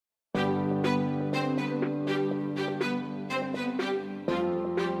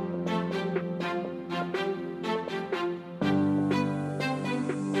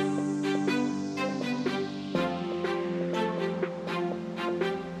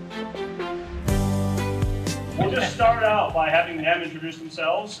we'll just start out by having them introduce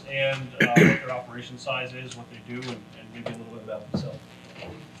themselves and what their operation size is, what they do, and maybe a little bit about themselves.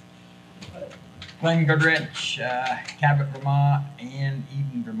 Glen Goodrich, Cabot, Vermont, and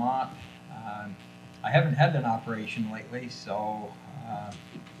Eden, Vermont. I haven't had an operation lately, so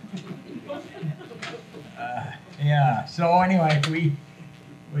yeah. So anyway,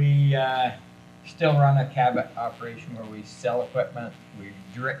 we still run a Cabot operation where we sell equipment. We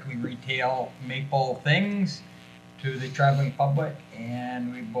directly retail maple things to the traveling public,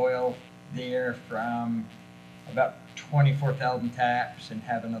 and we boil there from about 24,000 taps and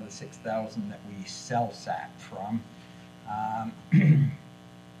have another 6,000 that we sell sap from.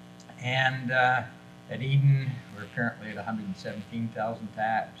 And at Eden, we're currently at 117,000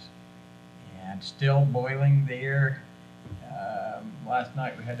 taps and still boiling there. Last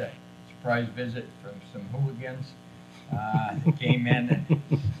night we had a surprise visit from some hooligans that came in and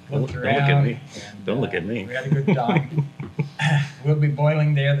looked around. Don't look at me. And, don't look at me. We had a good time. We'll be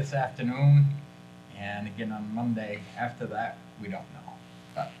boiling there this afternoon. And again on Monday after that, we don't know.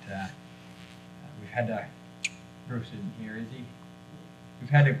 But we've had Bruce isn't here, is he? We've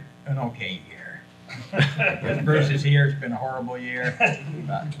had an okay year. Because Bruce is here, it's been a horrible year,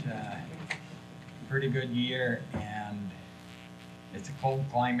 but pretty good year. And it's a cold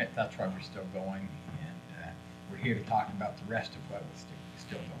climate, that's why we're still going. And we're here to talk about the rest of what we're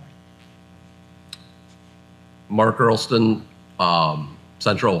still going. Mark Erlsten,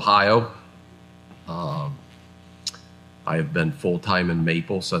 Central Ohio. I have been full-time in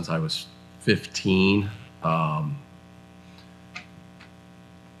maple since I was 15.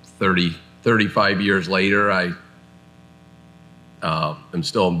 35 years later, I am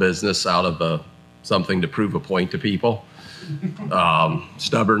still in business out of something to prove a point to people.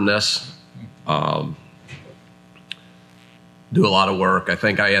 Stubbornness. Do a lot of work. I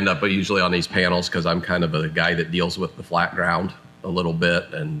think I end up usually on these panels because I'm kind of a guy that deals with the flat ground a little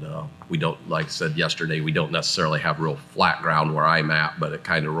bit, and we don't, like I said yesterday, we don't necessarily have real flat ground where I'm at, but it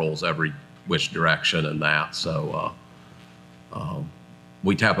kind of rolls every which direction and that. So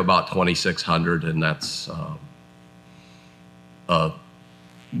we tap about 2,600, and that's a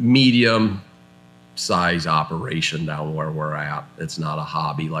medium size operation down where we're at. It's not a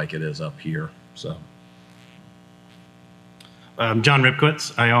hobby like it is up here. So. Jon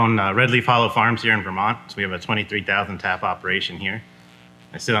Rybkiewicz. I own Red Leaf Hollow Farms here in Vermont. So we have a 23,000 tap operation here.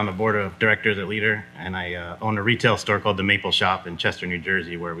 I sit on the board of directors at Leader, and I own a retail store called the Maple Shop in Chester, New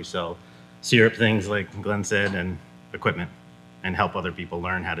Jersey, where we sell syrup things like Glenn said and equipment and help other people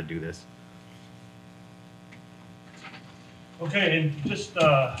learn how to do this. Okay, and just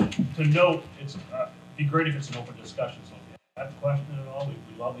to note, it'd be great if it's an open discussion. So if you have a question at all, we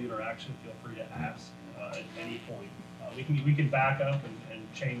love the interaction. Feel free to ask at any point. We can back up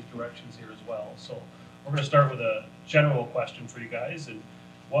and change directions here as well. So we're going to start with a general question for you guys. And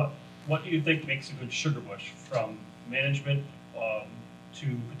what do you think makes a good sugar bush, from management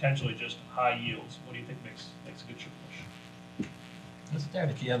to potentially just high yields? What do you think makes a good sugar bush? Let's start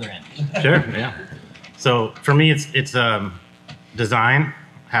at the other end. Sure, yeah. So for me, it's design,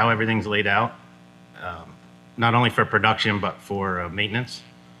 how everything's laid out, not only for production, but for maintenance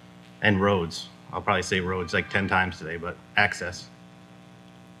and roads. I'll probably say roads like 10 times today, but access.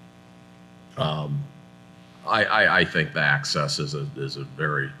 I think the access is a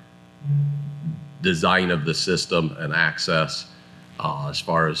very design of the system and access. As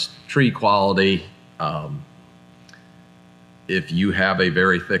far as tree quality, if you have a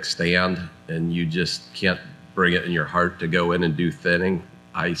very thick stand and you just can't bring it in your heart to go in and do thinning,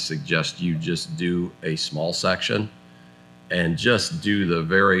 I suggest you just do a small section and just do the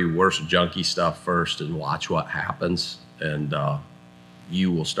very worst junky stuff first and watch what happens. And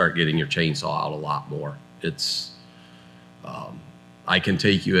you will start getting your chainsaw out a lot more. It's, I can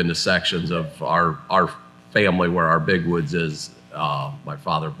take you into sections of our family where our Big Woods is. My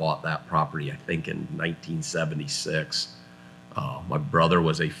father bought that property, I think, in 1976. My brother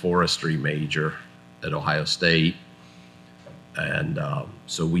was a forestry major at Ohio State. And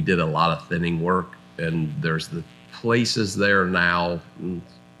so we did a lot of thinning work, and there's the places there now,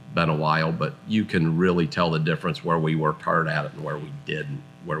 been a while, but you can really tell the difference where we worked hard at it and where we didn't.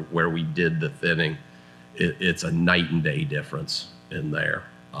 Where we did the thinning, it's a night and day difference in there.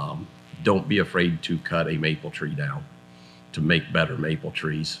 Don't be afraid to cut a maple tree down to make better maple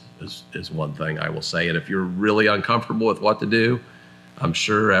trees is one thing I will say. And if you're really uncomfortable with what to do, I'm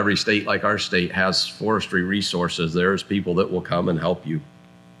sure every state like our state has forestry resources. There's people that will come and help you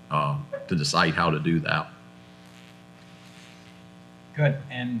to decide how to do that. Good,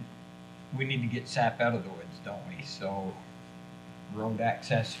 and we need to get sap out of the woods, don't we? So road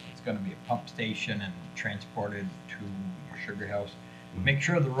access, it's it's going to be a pump station and transported to your sugar house. Make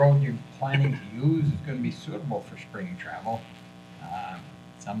sure the road you're planning to use is going to be suitable for spring travel.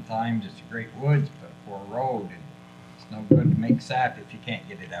 Sometimes it's a great woods, but a poor road, it's no good to make sap if you can't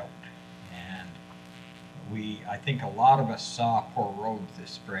get it out. And I think a lot of us saw poor roads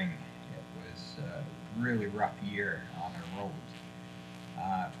this spring. It was a really rough year on our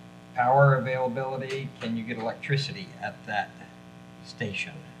roads. Power availability, can you get electricity at that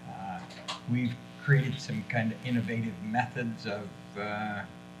station? We've created some kind of innovative methods of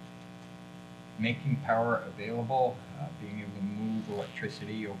making power available, being able to move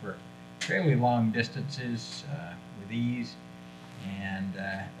electricity over fairly long distances with ease and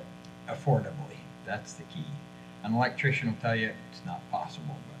affordably. That's the key. An electrician will tell you it's not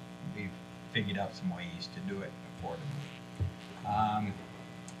possible, but we've figured out some ways to do it affordably.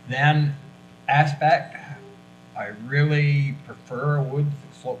 Then aspect, I really prefer a wood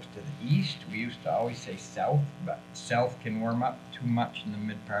that slopes to the east. We used to always say south, but south can warm up too much in the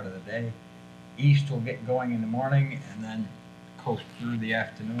mid part of the day. East will get going in the morning and then coast through the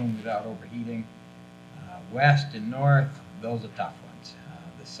afternoon without overheating. West and north, those are tough ones.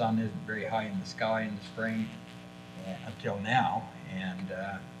 The sun isn't very high in the sky in the spring until now, and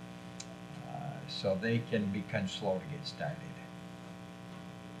so they can be kind of slow to get started.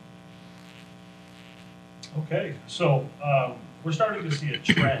 Okay, so we're starting to see a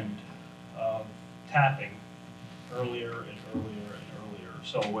trend of tapping earlier and earlier and earlier.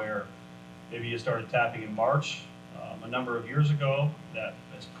 So where maybe you started tapping in March a number of years ago, that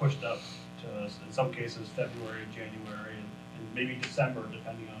has pushed up to, in some cases, February, January, and maybe December,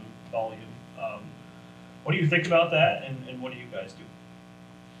 depending on volume. What do you think about that, and what do you guys do?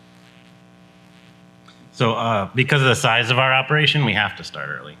 So because of the size of our operation, we have to start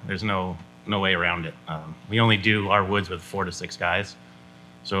early. There's no way around it. We only do our woods with 4 to 6 guys,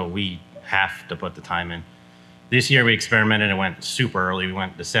 so we have to put the time in. This year we experimented and went super early. We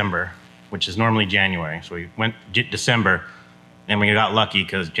went December, which is normally January. So we went December, and we got lucky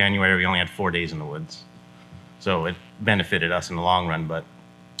because January we only had 4 days in the woods. So it benefited us in the long run, but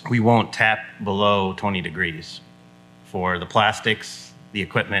we won't tap below 20 degrees. For the plastics, the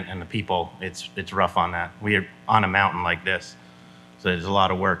equipment, and the people, it's rough on that. We are on a mountain like this, so there's a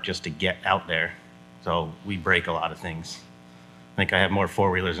lot of work just to get out there. So we break a lot of things. I think I have more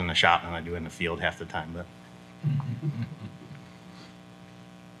four-wheelers in the shop than I do in the field half the time, but.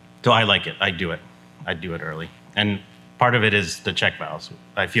 So I like it. I do it early. And part of it is the check valves.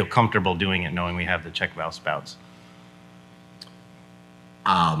 I feel comfortable doing it knowing we have the check valve spouts.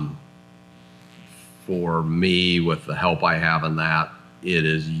 For me, with the help I have in that, it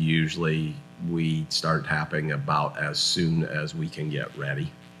is usually we start tapping about as soon as we can get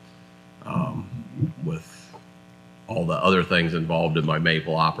ready. With all the other things involved in my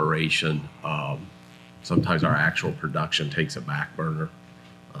maple operation, sometimes our actual production takes a back burner.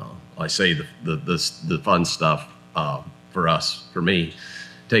 I say the fun stuff for me,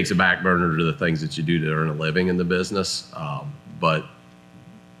 takes a back burner to the things that you do to earn a living in the business. But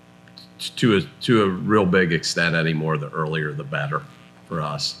to a real big extent anymore, the earlier the better for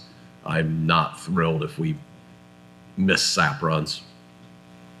us. I'm not thrilled if we miss sap runs.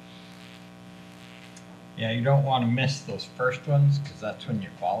 Yeah, you don't want to miss those first ones because that's when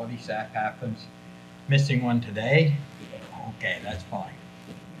your quality sap happens. Missing one today, okay, that's fine.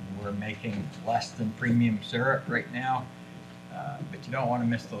 We're making less than premium syrup right now, but you don't want to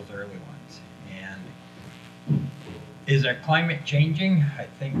miss those early ones. And is our climate changing? I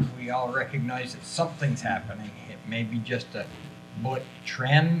think we all recognize that something's happening. It may be just a blip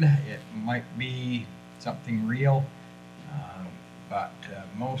trend. It might be something real, but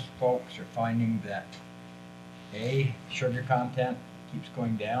most folks are finding that sugar content keeps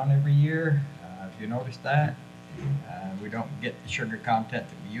going down every year. Have you noticed that? We don't get the sugar content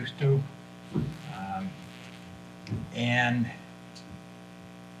that we used to. And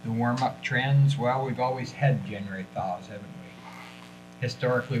the warm-up trends, well, we've always had January thaws, haven't we?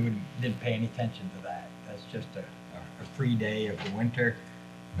 Historically, we didn't pay any attention to that. That's just a free day of the winter.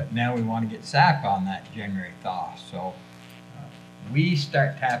 But now we want to get sap on that January thaw. So we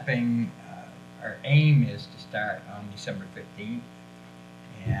start tapping, our aim is to start on December 15th.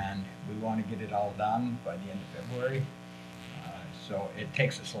 And we want to get it all done by the end of February. So it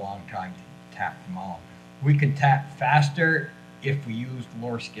takes us a long time to tap them all. We could tap faster if we used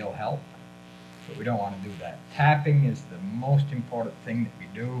lower skill help, but we don't want to do that. Tapping is the most important thing that we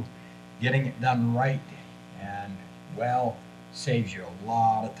do. Getting it done right and well saves you a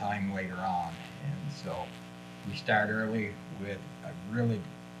lot of time later on. And so we start early with a really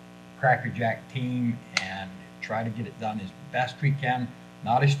crackerjack team and try to get it done as best we can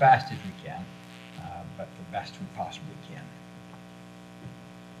Not as fast as we can, but the best we possibly can.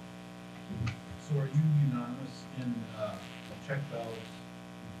 So are you unanimous in check valves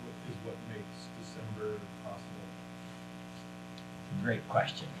is what makes December possible? Great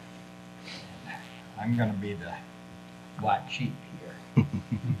question. I'm going to be the black sheep here.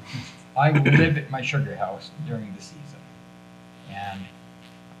 I live at my sugar house during the season. And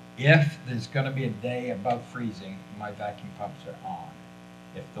if there's going to be a day above freezing, my vacuum pumps are on,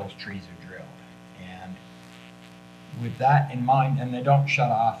 if those trees are drilled. And with that in mind, and they don't shut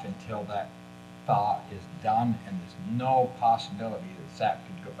off until that thaw is done, and there's no possibility that sap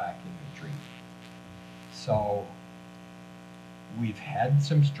could go back into the tree. So we've had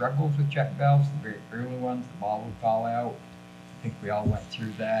some struggles with check valves, the very early ones, the ball would fall out. I think we all went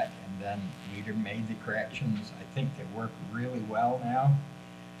through that, and then Leader made the corrections. I think they work really well now.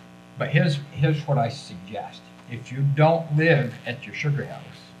 But here's what I suggest. If you don't live at your sugar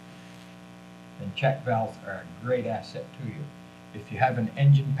house, then check valves are a great asset to you. If you have an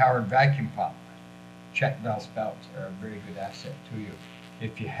engine-powered vacuum pump, check valve spouts are a very good asset to you.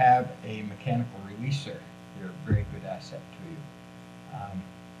 If you have a mechanical releaser, they're a very good asset to you.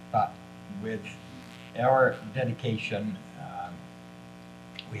 But with our dedication,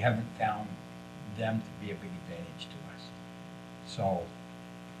 we haven't found them to be a big advantage to us. So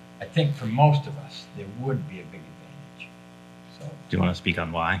I think for most of us, they would be a big advantage. So, Do you want to speak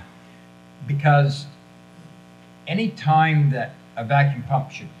on why? because any time that a vacuum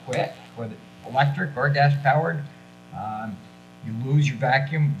pump should quit, whether electric or gas powered, you lose your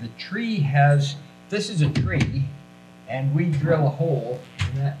vacuum. The tree has, this is a tree, and we drill a hole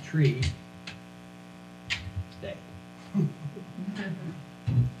in that tree. Stay.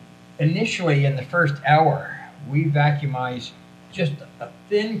 Initially, in the first hour, we vacuumize just a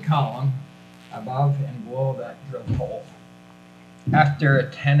thin column above and below that drill hole. After a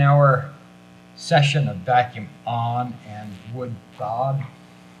 10-hour session of vacuum on and wood thawed,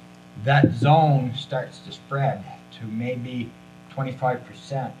 that zone starts to spread to maybe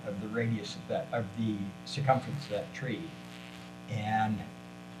 25% of the radius of the circumference of that tree, and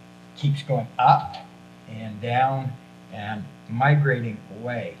keeps going up and down and migrating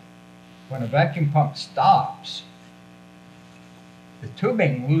away. When a vacuum pump stops, the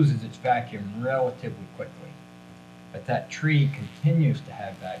tubing loses its vacuum relatively quickly, but that tree continues to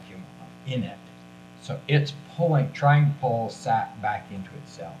have vacuum in it. So it's trying to pull sap back into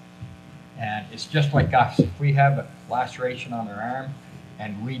itself. And it's just like us. If we have a laceration on our arm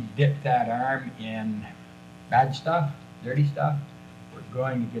and we dip that arm in bad stuff, dirty stuff, we're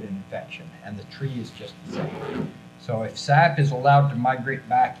going to get an infection, and the tree is just the same. So if sap is allowed to migrate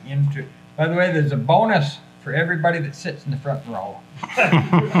back into, by the way, there's a bonus for everybody that sits in the front row.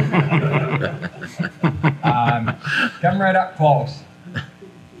 Come right up close.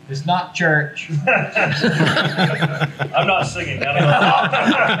 It's not church. I'm not singing. I don't know.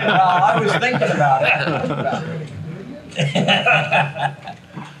 Well, I was thinking about it.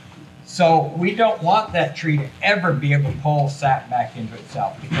 So we don't want that tree to ever be able to pull sap back into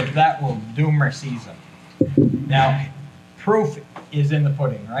itself, because that will doom our season. Now, proof is in the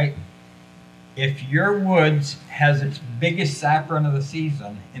pudding, right? If your woods has its biggest sap run of the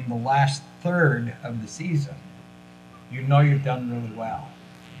season in the last third of the season, you know you've done really well.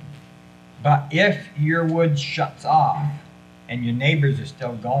 But if your wood shuts off and your neighbors are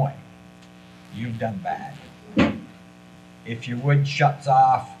still going, you've done bad. If your wood shuts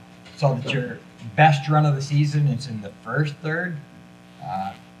off so that your best run of the season is in the first third,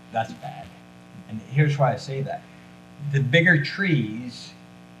 that's bad. And here's why I say that. The bigger trees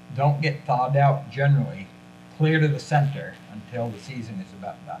don't get thawed out generally clear to the center until the season is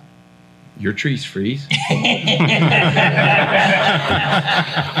about done. Your trees freeze?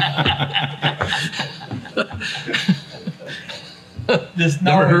 The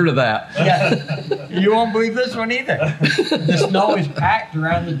snow, Never heard of that. Yeah, you won't believe this one either. The snow is packed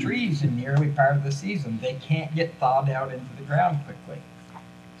around the trees in the early part of the season. They can't get thawed out into the ground quickly.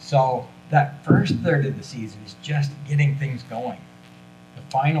 So that first third of the season is just getting things going. The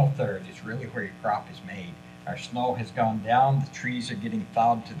final third is really where your crop is made. Our snow has gone down, the trees are getting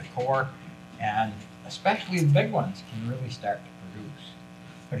thawed to the core, and especially the big ones can really start to produce.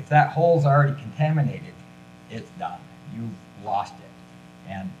 But if that hole's already contaminated, it's done. You've lost it.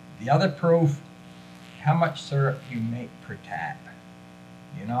 And the other proof, how much syrup you make per tap.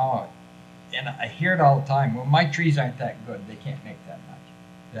 You know, and I hear it all the time, well, my trees aren't that good, they can't make that much.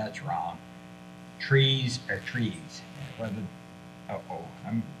 That's wrong. Trees are trees. Whether,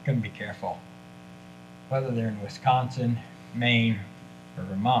 I'm gonna be careful. Whether they're in Wisconsin, Maine, or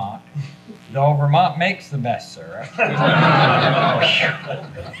Vermont, though Vermont makes the best syrup.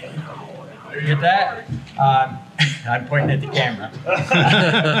 Get that? I'm pointing at the camera.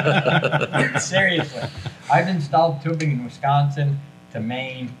 Seriously, I've installed tubing in Wisconsin to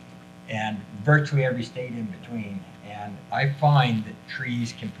Maine and virtually every state in between. And I find that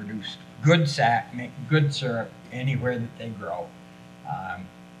trees can produce good sap, make good syrup anywhere that they grow,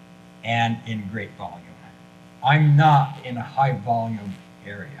 and in great volume. I'm not in a high volume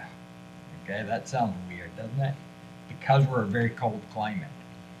area. Okay, that sounds weird, doesn't it? Because we're a very cold climate.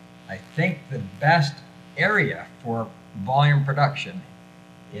 I think the best area for volume production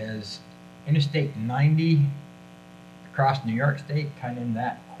is Interstate 90 across New York State, kind of in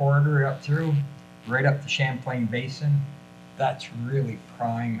that corridor up through, right up the Champlain Basin. That's really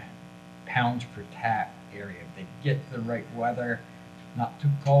prime pounds per tap area. They get the right weather, not too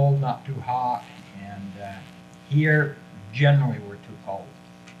cold, not too hot, and here generally we're too cold.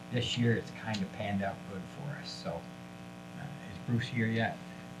 This year it's kind of panned out good for us. So is Bruce here yet?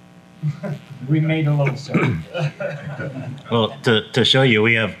 We made a little survey. Well, to show you,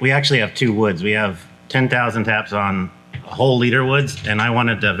 we actually have two woods. We have 10,000 taps on whole leader woods, and I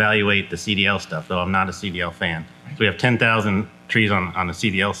wanted to evaluate the CDL stuff, though I'm not a CDL fan. So we have 10,000 trees on the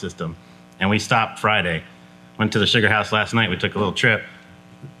CDL system, and we stopped Friday. Went to the sugar house last night. We took a little trip.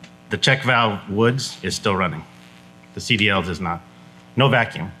 The check valve woods is still running. The CDLs is not. No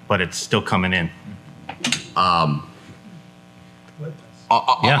vacuum, but it's still coming in.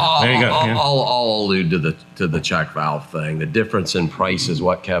 Yeah, there you go. Yeah. I'll allude to the check valve thing. The difference in price is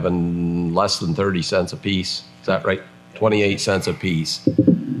what, Kevin? Less than 30 cents a piece. Is that right? 28 cents a piece.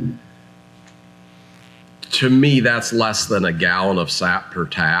 To me, that's less than a gallon of sap per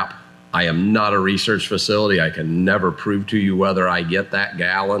tap. I am not a research facility. I can never prove to you whether I get that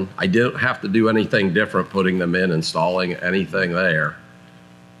gallon. I didn't have to do anything different putting them in, installing anything there.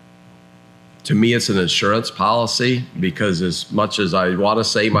 To me, it's an insurance policy, because as much as I want to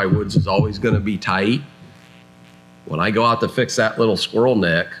say my woods is always going to be tight, when I go out to fix that little squirrel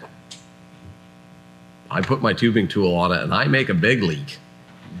neck, I put my tubing tool on it and I make a big leak.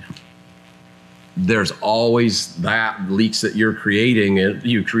 There's always that leaks that you're creating, and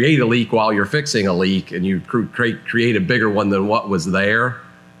you create a leak while you're fixing a leak, and you create a bigger one than what was there.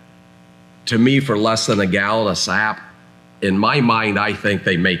 To me, for less than a gallon of sap, in my mind, I think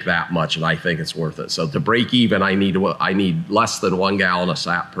they make that much, and I think it's worth it. So to break even, I need less than 1 gallon of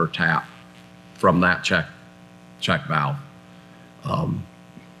sap per tap from that check valve.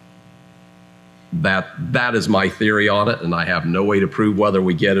 That is my theory on it, and I have no way to prove whether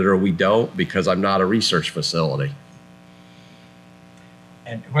we get it or we don't, because I'm not a research facility.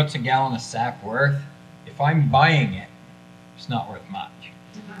 And what's a gallon of sap worth? If I'm buying it, it's not worth much.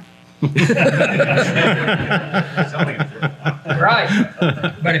 Right.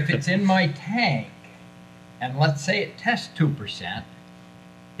 But if it's in my tank, and let's say it tests 2%,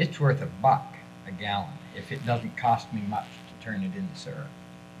 it's worth $1 a gallon if it doesn't cost me much to turn it into syrup.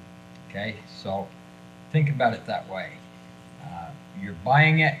 Okay, so think about it that way. You're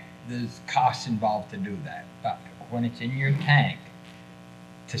buying it, there's costs involved to do that. But when it's in your tank,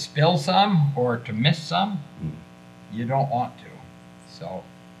 to spill some or to miss some, you don't want to. So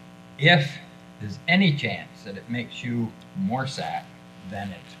if there's any chance that it makes you more sap, then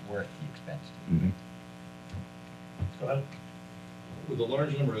it's worth the expense. Mm-hmm. Go ahead. With a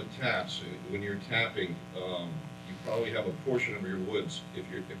large number of taps, when you're tapping, you probably have a portion of your woods. If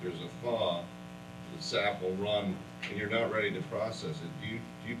there's a thaw, the sap will run, and you're not ready to process it. Do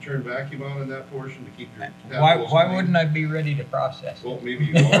you turn vacuum on in that portion to keep your tap? Why wouldn't I be ready to process it? Well, maybe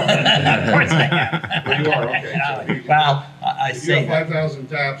you are. Of course I am. Well, you are, okay. So Well, I if you say have 5,000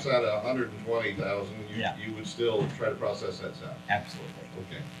 taps out of 120,000, you would still try to process that sap. Absolutely.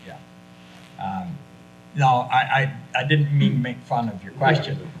 Okay. Yeah. No, I didn't mean to make fun of your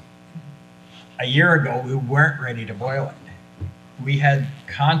question. A year ago, we weren't ready to boil it. We had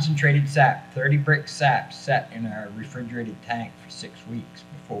concentrated sap, 30 brick sap, set in our refrigerated tank for 6 weeks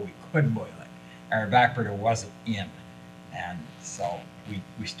before we could boil it. Our evaporator wasn't in, and so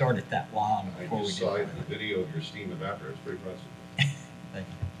we stored it that long before we did. I just saw the video of your steam evaporator. It's pretty impressive. Thank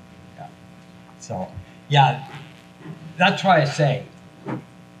you. Yeah. So, yeah, that's why I say,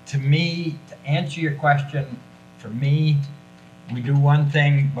 to me, to answer your question, for me, we do one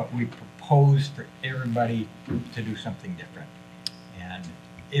thing, but we propose for everybody to do something different. And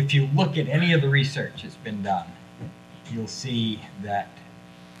if you look at any of the research that's been done, you'll see that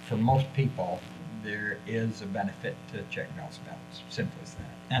for most people, there is a benefit to check valve spouts. Simple as that.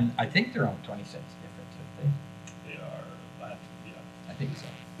 And I think they're on 20 cents difference, aren't they? They are, yeah. I think so.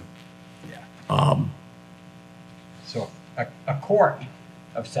 Yeah. So a quart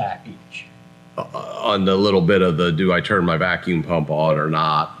of sap each on the little bit of the, do I turn my vacuum pump on or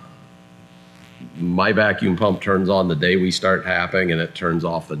not? My vacuum pump turns on the day we start tapping, and it turns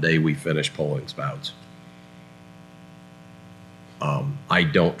off the day we finish pulling spouts. I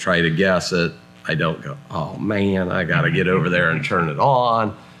don't try to guess it. I don't go, oh man, I got to get over there and turn it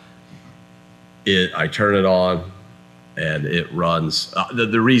on. I turn it on and it runs.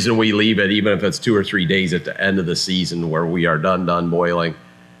 The reason we leave it, even if it's 2 or 3 days at the end of the season where we are done boiling,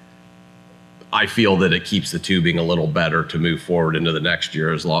 I feel that it keeps the tubing a little better to move forward into the next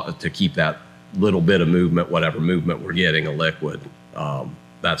year, as long to keep that little bit of movement, whatever movement we're getting, a liquid.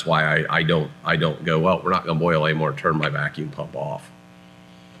 That's why I don't go, well, we're not going to boil anymore, turn my vacuum pump off.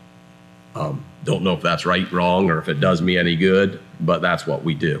 Don't know if that's right, wrong, or if it does me any good, but that's what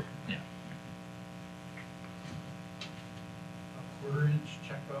we do. Yeah. A 1/4 inch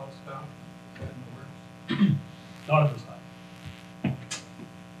check valve spout, is that in the works? Not at this time.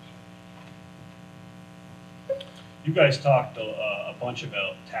 You guys talked a bunch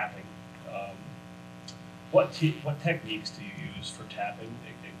about tapping. What techniques do you use for tapping,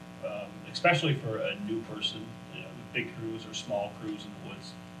 especially for a new person, you know, big crews or small crews in the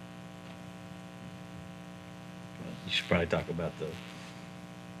woods? You should probably talk about the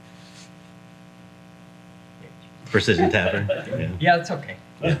precision tapper. Yeah. Yeah, it's okay.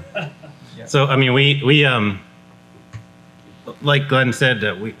 So, I mean, we like Glenn said,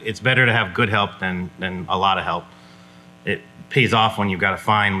 it's better to have good help than a lot of help. It pays off when you've got to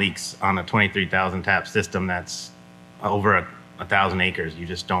find leaks on a 23,000 tap system that's over 1,000 acres. You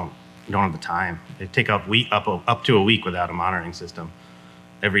just don't have the time. It take up to a week without a monitoring system.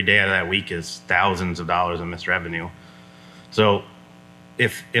 Every day of that week is thousands of dollars in missed revenue. So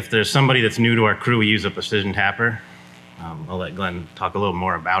if there's somebody that's new to our crew, we use a precision tapper. I'll let Glenn talk a little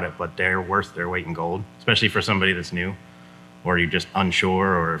more about it, but they're worth their weight in gold, especially for somebody that's new, or you're just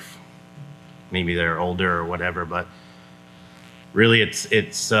unsure, or if maybe they're older or whatever. But really,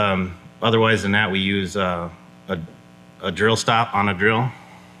 it's otherwise than that, we use a drill stop on a drill,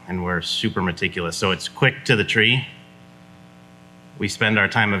 and we're super meticulous. So it's quick to the tree. We spend our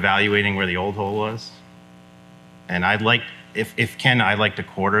time evaluating where the old hole was. And I'd like, if Ken, I like to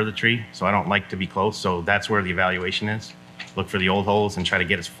quarter the tree, so I don't like to be close. So that's where the evaluation is. Look for the old holes and try to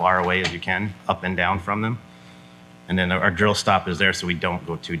get as far away as you can, up and down from them. And then our drill stop is there so we don't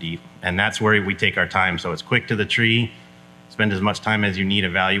go too deep. And that's where we take our time. So it's quick to the tree, spend as much time as you need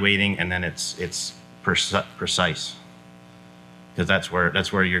evaluating, and then it's precise. Because that's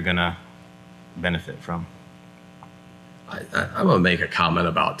where you're gonna benefit from. I'm going to make a comment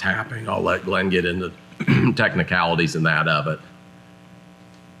about tapping. I'll let Glenn get into technicalities and that of it.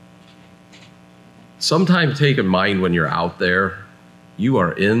 Sometimes take in mind when you're out there, you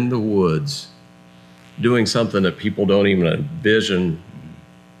are in the woods doing something that people don't even envision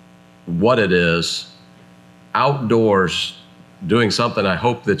what it is. Outdoors, doing something I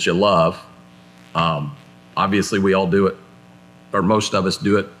hope that you love. Obviously, we all do it, or most of us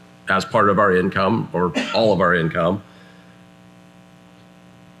do it as part of our income or all of our income.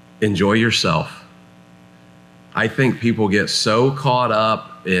 Enjoy yourself. I think people get so caught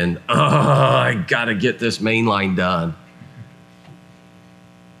up in, I gotta get this main line done.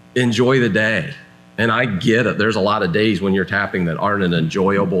 Enjoy the day. And I get it. There's a lot of days when you're tapping that aren't an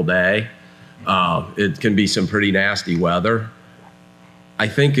enjoyable day. It can be some pretty nasty weather. I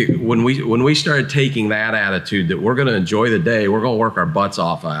think when we started taking that attitude that we're gonna enjoy the day, we're gonna work our butts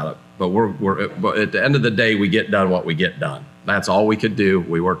off at it. But at the end of the day, we get done what we get done. That's all we could do.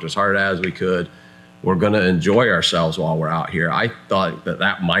 We worked as hard as we could. We're going to enjoy ourselves while we're out here. I thought that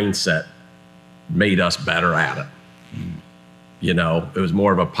mindset made us better at it. You know, it was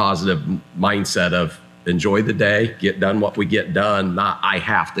more of a positive mindset of enjoy the day, get done what we get done, not I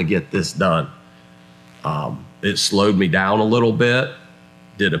have to get this done. It slowed me down a little bit,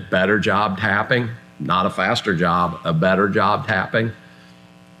 did a better job tapping, not a faster job, a better job tapping.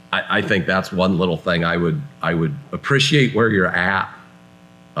 I think that's one little thing I would appreciate where you're at.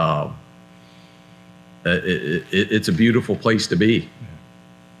 It's a beautiful place to be.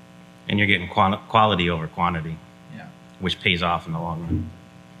 And you're getting quality over quantity, Yeah. which pays off in the long run.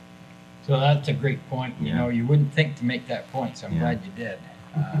 So that's a great point. You Yeah. know, you wouldn't think to make that point, so I'm Yeah. glad you did.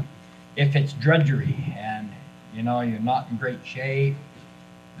 If it's drudgery and, you know, you're not in great shape,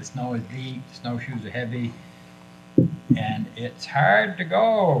 the snow is deep, the snowshoes are heavy, and it's hard to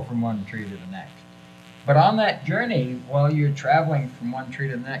go from one tree to the next. But on that journey, while you're traveling from one tree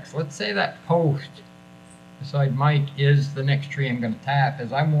to the next, let's say that post beside Mike is the next tree I'm going to tap.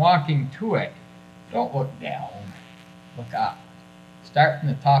 As I'm walking to it, don't look down, look up. Start from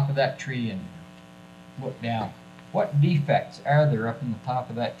the top of that tree and look down. what defects are there up in the top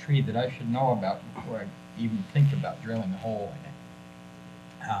of that tree that I should know about before I even think about drilling a hole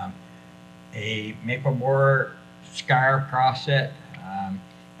in it? A maple borer scar across it, a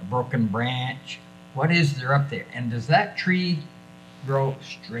broken branch. What is there up there? And does that tree grow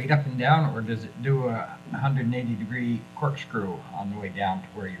straight up and down, or does it do a 180-degree corkscrew on the way down to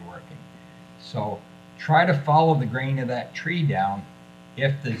where you're working? So try to follow the grain of that tree down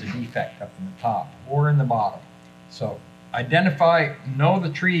if there's a defect up in the top or in the bottom. So know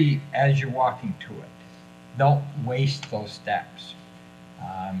the tree as you're walking to it. Don't waste those steps.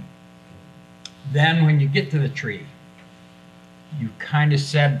 Then when you get to the tree, you kind of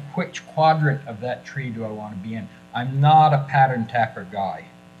said, which quadrant of that tree do I want to be in? I'm not a pattern tapper guy.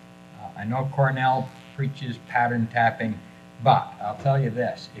 I know Cornell preaches pattern tapping, but I'll tell you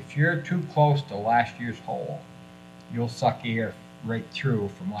this, if you're too close to last year's hole, you'll suck air right through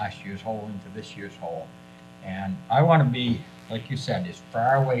from last year's hole into this year's hole. And I want to be, like you said, as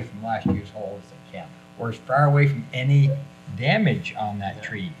far away from last year's hole as I can, or as far away from any damage on that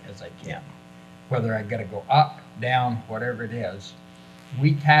tree as I can. Whether I got to go up, down, whatever it is,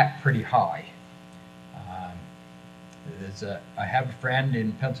 we tap pretty high. I have a friend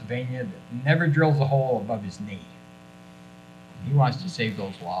in Pennsylvania that never drills a hole above his knee. He wants to save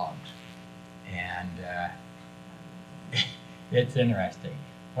those logs. And it's interesting.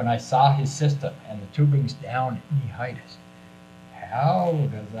 When I saw his system and the tubing's down at knee height, I said, how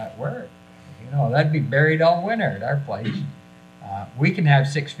does that work? You know, that'd be buried all winter at our place. We can have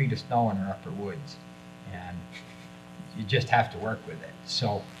 6 feet of snow in our upper woods, and you just have to work with it.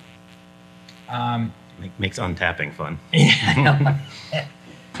 So, Makes untapping fun.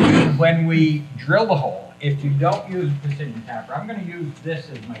 when we drill the hole, if you don't use a precision tapper, I'm going to use this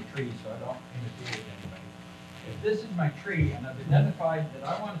as my tree so I don't interfere with anybody. If this is my tree and I've identified that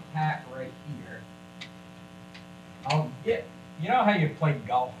I want to tap right here, I'll get, you know how you play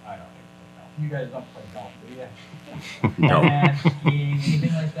golf? I don't think play golf. You guys don't play golf, do you? No. And skiing,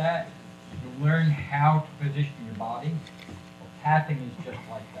 anything like that. You learn how to position your body. Well, tapping is just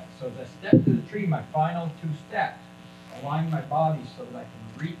like that. So as I step to the tree, my final 2 steps, align my body so that I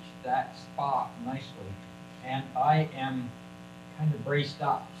can reach that spot nicely. And I am kind of braced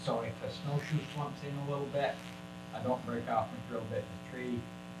up. So if a snowshoe slumps in a little bit, I don't break off my drill bit in the tree.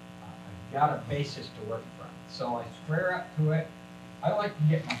 I've got a basis to work from. So I square up to it. I like to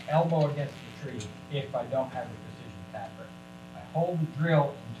get my elbow against the tree if I don't have a precision tapper. I hold the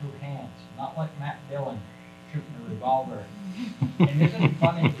drill in 2 hands, not like Matt Dillon shooting a revolver. And isn't it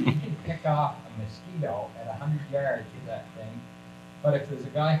funny, he can pick off a mosquito at 100 yards with that thing, but if there's a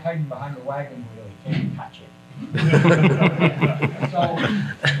guy hiding behind the wagon wheel, he can't touch it. So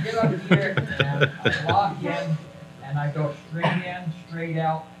I get up here and I lock in and I go straight in, straight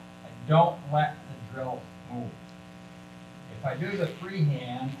out. I don't let the drill move. If I do the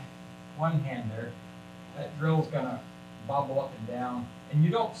freehand, one-hander, that drill's gonna bobble up and down, and you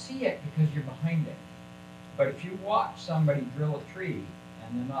don't see it because you're behind it. But if you watch somebody drill a tree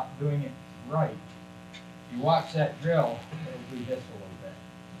and they're not doing it right, you watch that drill, it'll do this a little bit.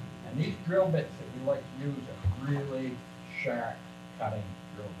 And these drill bits that we like to use are really sharp cutting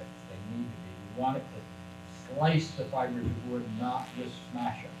drill bits. They need to be. We want it to slice the fibers of wood, not just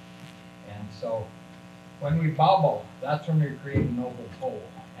smash them. And so when we bobble, that's when we create an oval hole.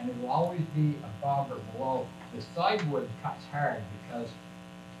 And it will always be above or below. The side wood cuts hard because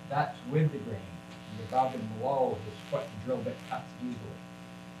that's with the grain. The above and below is what the drill bit cuts easily.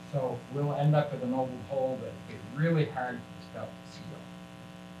 So we'll end up with an oval hole that will be really hard for the spout to seal.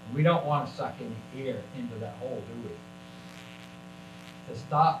 And we don't want to suck any air into that hole, do we? To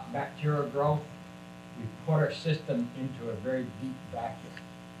stop bacterial growth, we put our system into a very deep vacuum.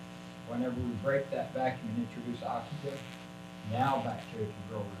 Whenever we break that vacuum and introduce oxygen, now bacteria can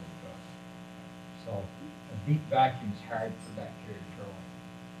grow really good. So a deep vacuum is hard for bacteria to grow in.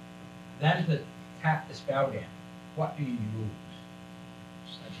 Then to tap the spout in, what do you use?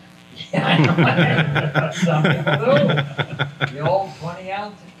 Yeah, I know. Some people do. The old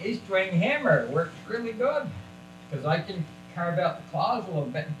 20-ounce E-string hammer works really good because I can carve out the claws a little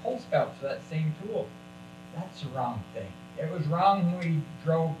bit and pull spouts with that same tool. That's the wrong thing. It was wrong when we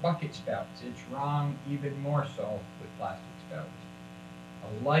drove bucket spouts. It's wrong even more so with plastic spouts.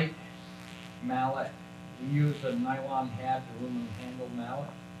 A light mallet, we use a nylon head, aluminum handled mallet.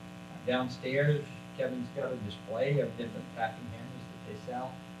 Downstairs, Kevin's got a display of different tapping hammers that they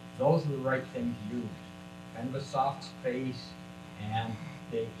sell. Those are the right thing to use. Kind of a soft space, and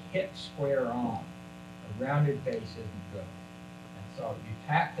they hit square on. A rounded face isn't good. And so you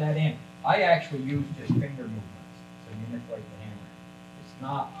tap that in. I actually use just finger movements to manipulate the hammer. It's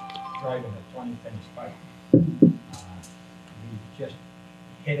not driving a 20-pin spike. just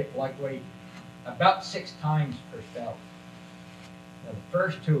hit it lightly, about 6 times per spout. Now the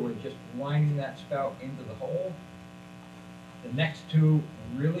first 2 are just winding that spout into the hole. The next 2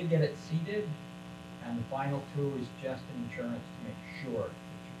 really get it seated, and the final 2 is just an insurance to make sure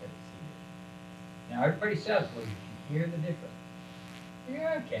that you get it seated. Now everybody says, well, you can hear the difference.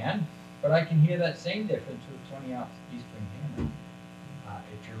 Yeah, I can, but I can hear that same difference with 20-ounce D-spring hammer.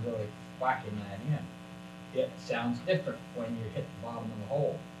 If you're really whacking that in, it sounds different when you hit the bottom of the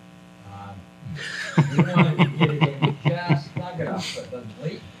hole. You want to get it in just snug enough so it doesn't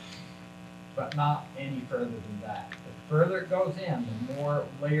leak, but not any further than that. The further it goes in, the more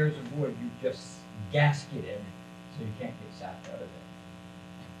layers of wood you just gasket in, so you can't get sapped out of it.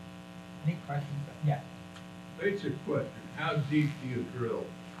 Any questions? Yeah. Basic question, how deep do you drill?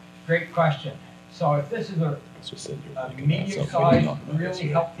 Great question. So if this is a medium-sized, really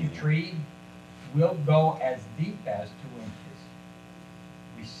healthy tree, we'll go as deep as 2 inches.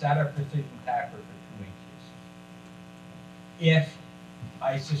 We set our precision tapper for 2 inches. If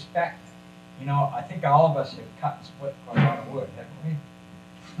I suspect, I think all of us have cut and split quite a lot of wood, haven't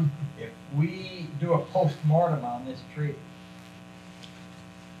we? If we do a post-mortem on this tree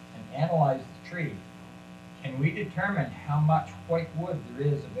and analyze the tree, can we determine how much white wood there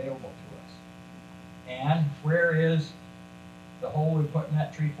is available to us? And where is the hole we put in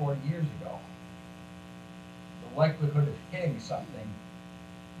that tree 40 years ago? The likelihood of hitting something,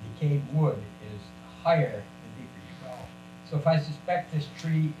 decayed wood, is higher the deeper you go. So if I suspect this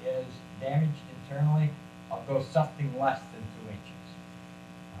tree is damaged internally, I'll go something less than 2 inches.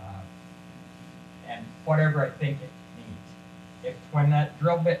 And whatever I think it needs. If when that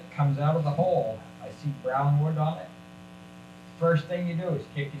drill bit comes out of the hole, I see brown wood on it, first thing you do is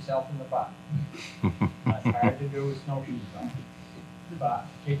kick yourself in the butt. That's hard to do with snowshoes on. But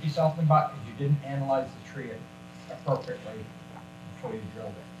kick yourself in the butt because you didn't analyze the tree appropriately before you drilled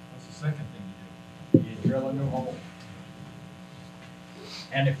it. What's the second thing you do? You drill a new hole.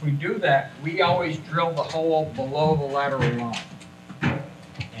 And if we do that, we always drill the hole below the lateral line.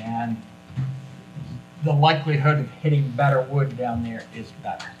 And the likelihood of hitting better wood down there is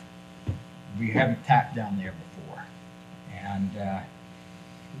better. We haven't tapped down there before. And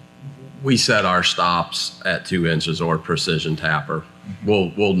We set our stops at 2 inches or precision tapper.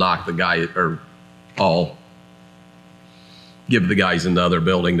 We'll knock the guy, or I'll give the guys in the other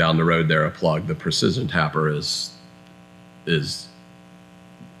building down the road there a plug. The precision tapper is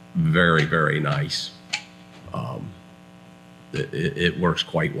very, very nice. It works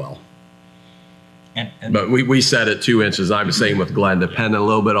quite well. But we set it 2 inches. I'm saying with Glenn, depending a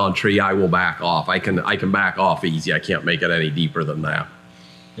little bit on tree, I will back off. I can back off easy. I can't make it any deeper than that.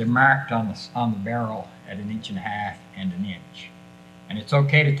 They're marked on the barrel at 1.5 inches and 1 inch. And it's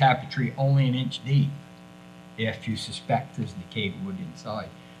okay to tap a tree only 1 inch deep if you suspect there's decayed wood inside.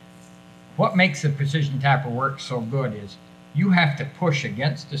 What makes the precision tapper work so good is you have to push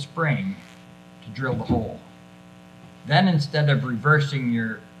against the spring to drill the hole. Then instead of reversing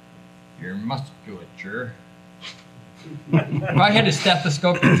your musculature, if I had a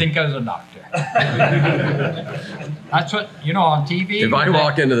stethoscope, you'd think I was a doctor. That's what, on TV. If I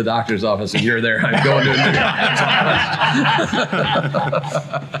walk into the doctor's office and you're there, I'm going to the doctor's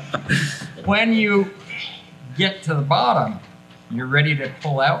office. When you get to the bottom, you're ready to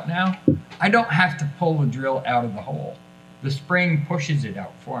pull out now. I don't have to pull the drill out of the hole. The spring pushes it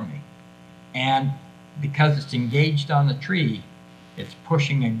out for me. And because it's engaged on the tree, it's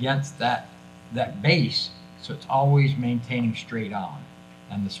pushing against that base, so it's always maintaining straight on.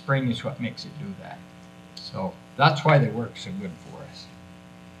 And the spring is what makes it do that. So that's why they work so good for us.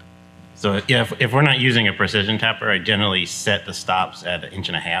 So yeah, if we're not using a precision tapper, I generally set the stops at 1.5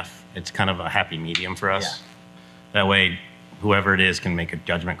 inches. It's kind of a happy medium for us. Yeah. That way, whoever it is can make a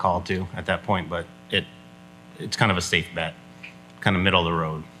judgment call too at that point, but it's kind of a safe bet, kind of middle of the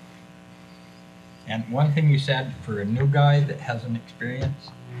road. And one thing you said, for a new guy that hasn't experience,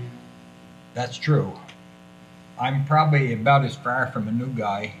 that's true. I'm probably about as far from a new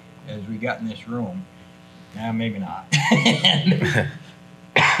guy as we got in this room. Nah, maybe not.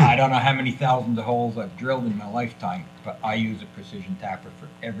 I don't know how many thousands of holes I've drilled in my lifetime, but I use a precision tapper for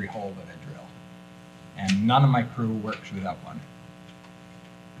every hole that I drill. And none of my crew works without one.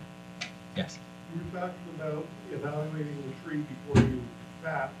 Yes? You were talking about evaluating the tree before you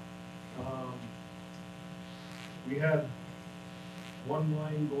tap. We had one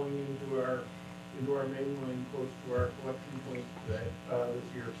line going into our main line close to our collection point today, this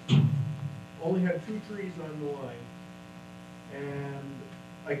year. Only had 2 trees on the line, and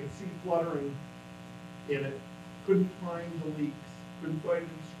I could see fluttering in it. Couldn't find the leaks. Couldn't find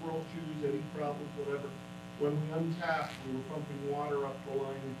any squirrel shoes, any problems, whatever. when we untapped, we were pumping water up the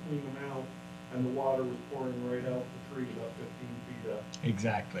line and cleaning them out, and the water was pouring right out the tree about 15 feet up.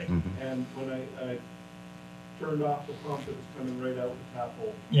 Exactly. And when I turned off the pump, it was coming right out the tap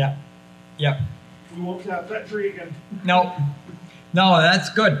hole. Yeah. Yep. We won't tap that tree again. No. No,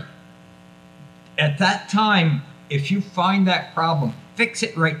 that's good. At that time, if you find that problem, fix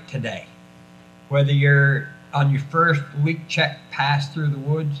it right today. Whether you're on your first leak check pass through the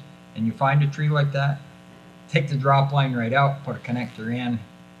woods and you find a tree like that, take the drop line right out, put a connector in.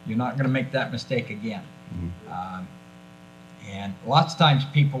 You're not going to make that mistake again. And lots of times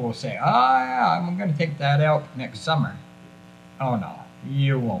people will say, oh yeah, I'm going to take that out next summer. Oh no,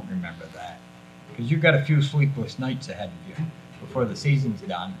 you won't remember that. Because you've got a few sleepless nights ahead of you before the season's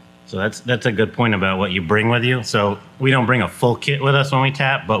done. So that's a good point about what you bring with you. So we don't bring a full kit with us when we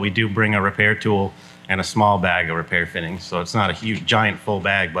tap, but we do bring a repair tool and a small bag of repair fittings. So it's not a huge, giant full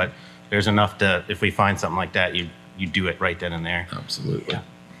bag, but there's enough to, if we find something like that, you do it right then and there. Absolutely. Yeah.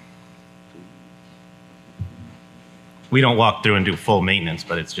 We don't walk through and do full maintenance,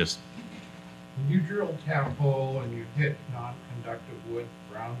 but it's just, When you drill tap hole and you hit non-conductive wood,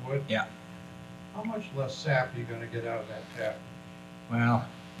 brown wood, Yeah. how much less sap are you gonna get out of that tap? Well,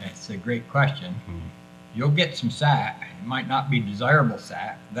 that's a great question. You'll get some sap. It might not be desirable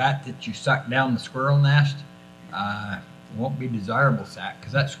sap. That you suck down the squirrel nest won't be desirable sap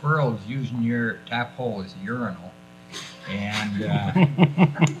because that squirrel is using your tap hole as a urinal.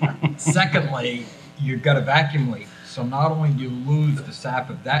 And secondly, you've got a vacuum leak. So not only do you lose the sap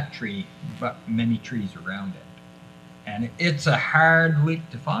of that tree, but many trees around it. And it's a hard leak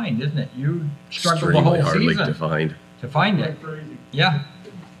to find, isn't it? You struggled the whole Extremely hard leak season to find. to find it. Crazy. Yeah.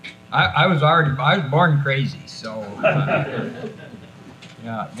 I was born crazy, so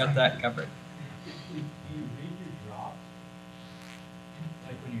yeah, got that covered. Do you read your drops?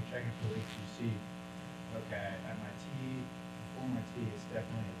 Like when you're checking for leaks, you see, okay, at my tee, before my tee, it's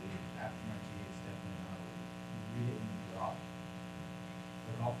definitely a leak. After my tee, it's definitely not a leak. You read it in the drop.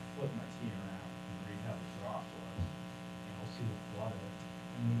 Like I'll flip my tee around and read how the drop was. And I'll see the flood of it.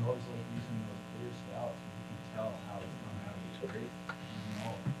 And we always like using those clear spouts, and you can tell how it's coming out of the tree. You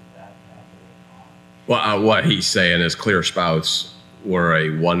know that happened on. Well, what he's saying is clear spouts were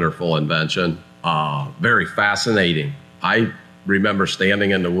a wonderful invention. Very fascinating. I remember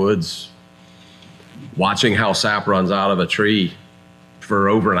standing in the woods watching how sap runs out of a tree for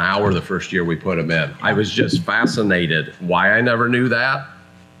over an hour the first year we put them in. I was just fascinated. Why I never knew that,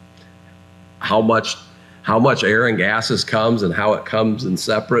 how much air and gases comes and how it comes in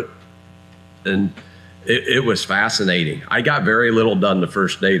separate. And it was fascinating. I got very little done the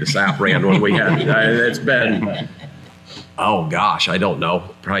first day the sap ran when we had, it's been, oh gosh, I don't know,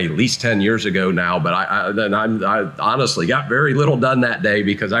 probably at least 10 years ago now, but I honestly got very little done that day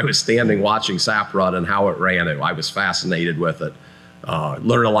because I was standing watching sap run and how it ran. I was fascinated with it.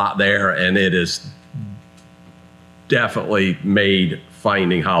 Learned a lot there, and it is definitely made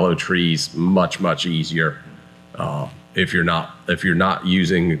finding hollow trees much easier. If you're not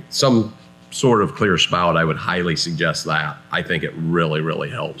using some sort of clear spout, I would highly suggest that. I think it really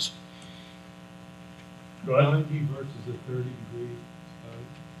helps. Go ahead. 90 versus a 30-degree.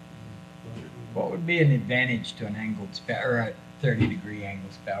 What would be an advantage to an angled spout or a 30-degree angle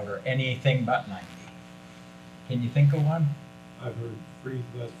spout or anything but 90? Can you think of one? I've heard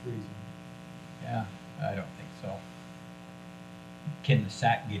less freezing. Yeah, I don't think so. Can the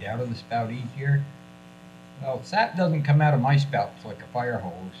sap get out of the spout easier? Well, sap doesn't come out of my spouts like a fire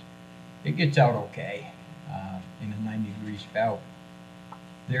hose. It gets out okay in a 90-degree spout.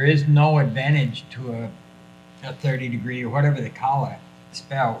 There is no advantage to a 30-degree or whatever they call it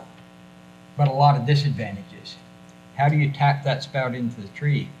spout, but a lot of disadvantages. How do you tap that spout into the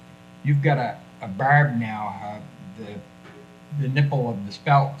tree? You've got a barb now, the nipple of the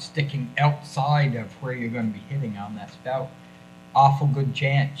spout sticking outside of where you're going to be hitting on that spout. Awful good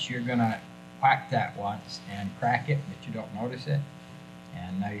chance you're going to whack that once and crack it, but you don't notice it,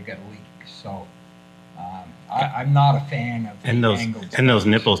 and now you've got a leak. So I'm not a fan of angled and those spouts.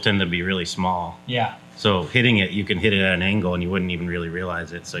 nipples tend to be really small. Yeah, So hitting it, you can hit it at an angle and you wouldn't even really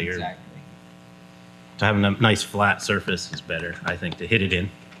realize it. So exactly. to having a nice flat surface is better, I think, to hit it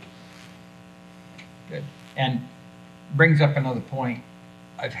in. Good. And brings up another point.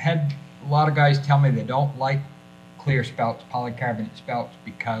 I've had a lot of guys tell me they don't like clear spouts, polycarbonate spouts,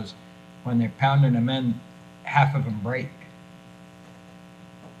 because when they're pounding them in, half of them break.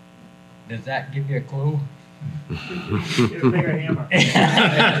 Does that give you a clue? Get a bigger hammer. Yes.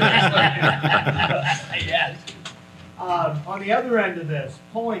 On the other end of this,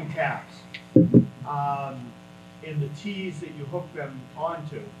 pulling caps, in the tees that you hook them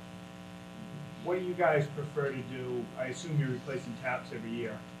onto, what do you guys prefer to do? I assume you're replacing taps every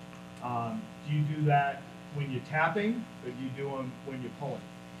year. Do you do that when you're tapping, or do you do them when you're pulling?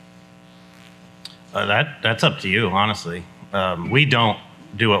 That's up to you, honestly. We don't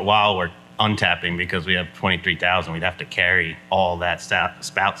do it while we're untapping because we have 23,000. We'd have to carry all that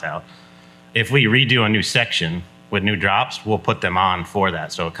spouts out. If we redo a new section with new drops, we'll put them on for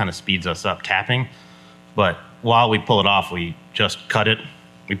that. So it kind of speeds us up tapping. But while we pull it off, we just cut it.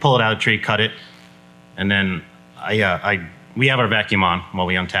 We pull it out of the tree, cut it, and then we have our vacuum on while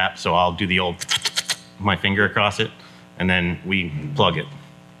we untap. So I'll do the old my finger across it, and then we plug it.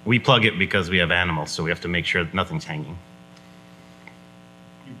 We plug it because we have animals, so we have to make sure nothing's hanging.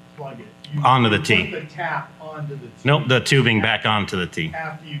 You plug it. Onto the tee. Put the tap onto the tee. Nope, the tubing back onto the tee.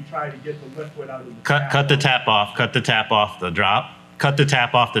 After you try to get the liquid out of the Cut tap. the tap off. Cut the tap off the drop. Cut the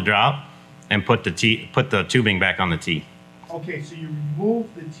tap off the drop, and put the tubing back on the tee. Okay, so you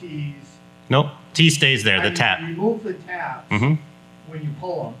remove the tees. Nope, tee stays there. The and tap. You remove the taps Mm-hmm. when you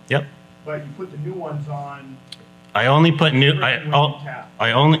pull them, Yep. but you put the new ones on. I only put new. when you tap.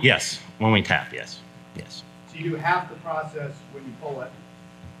 I only yes when we tap. Yes. Yes. So you do half the process when you pull it.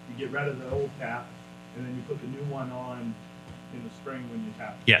 You get rid of the old tap, and then you put the new one on in the spring when you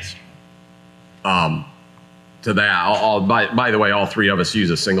tap. Yes. To that, by the way, all three of us use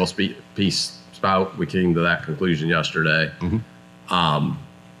a single piece spout. We came to that conclusion yesterday. Mm-hmm.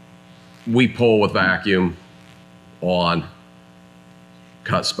 We pull with vacuum on,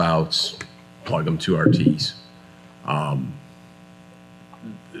 cut spouts, plug them to our tees.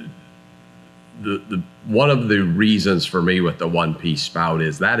 The one of the reasons for me with the one-piece spout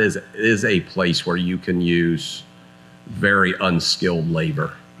is that is a place where you can use very unskilled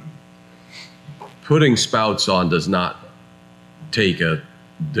labor. Putting spouts on does not take a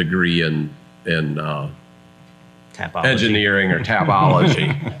degree in Tapology. engineering or tapology.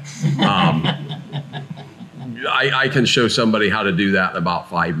 I can show somebody how to do that in about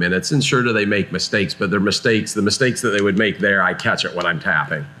 5 minutes. And sure, do they make mistakes, but they're mistakes. The mistakes that they would make there, I catch it when I'm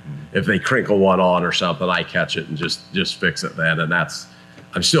tapping. If they crinkle one on or something, I catch it and just fix it then. And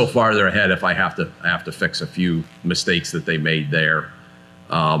I'm still farther ahead if I have to fix a few mistakes that they made there.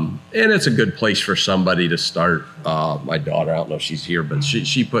 And it's a good place for somebody to start. My daughter, I don't know if she's here, but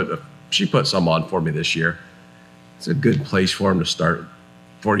she put some on for me this year. It's a good place for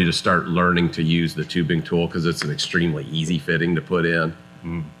you to start learning to use the tubing tool because it's an extremely easy fitting to put in.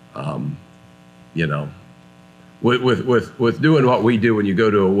 You know, with doing what we do when you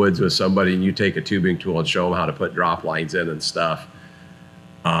go to a woods with somebody and you take a tubing tool and show them how to put drop lines in and stuff,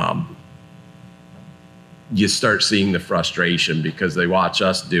 you start seeing the frustration because they watch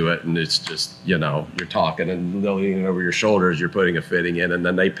us do it and it's just, you know, you're talking and they're leaning over your shoulders, you're putting a fitting in and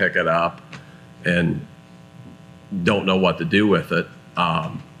then they pick it up and don't know what to do with it.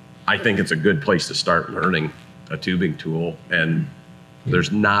 I think it's a good place to start learning a tubing tool, and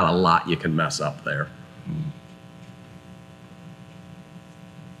there's not a lot you can mess up there.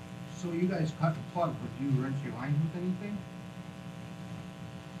 So you guys cut the plug, but do you rinse your lines with anything?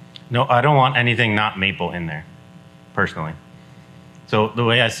 No, I don't want anything not maple in there, personally. So the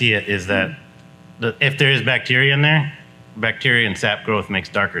way I see it is that if there is bacteria in there, bacteria and sap growth makes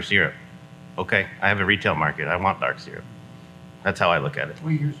darker syrup. Okay, I have a retail market. I want dark syrup. That's how I look at it.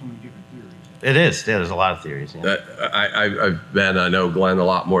 Well, you hear so many different theories. It is. Yeah, there's a lot of theories. Yeah. I know Glenn a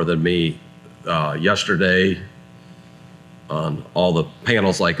lot more than me. Yesterday, on all the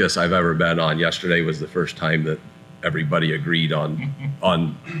panels like this I've ever been on, yesterday was the first time that everybody agreed on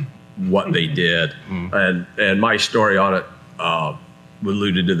what they did. And my story on it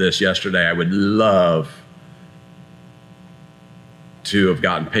alluded to this yesterday. I would love to have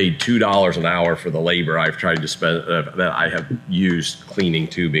gotten paid $2 an hour for the labor I've tried to spend that I have used cleaning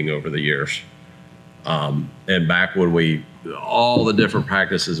tubing over the years. And back when all the different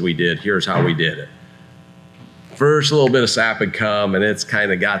practices we did, here's how we did it. First, a little bit of sap would come, and it's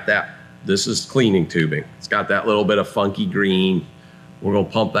kind of got that. This is cleaning tubing. It's got that little bit of funky green. We're going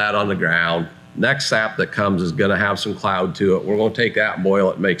to pump that on the ground. Next sap that comes is going to have some cloud to it. We're going to take that and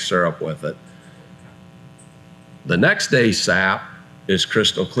boil it and make syrup with it. The next day's sap is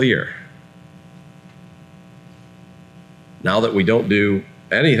crystal clear. Now that we don't do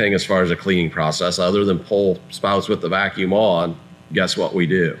anything as far as a cleaning process other than pull spouts with the vacuum on, guess what we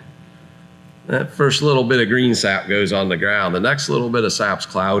do? That first little bit of green sap goes on the ground. The next little bit of sap's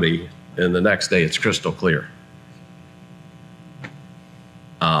cloudy, and the next day it's crystal clear.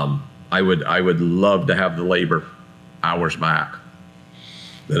 I would love to have the labor hours back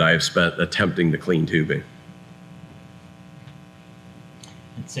that I have spent attempting to clean tubing.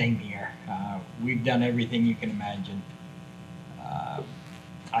 Same here. We've done everything you can imagine.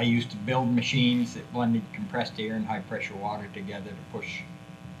 I used to build machines that blended compressed air and high pressure water together to push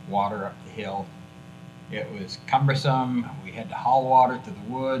water up the hill. It was cumbersome. We had to haul water to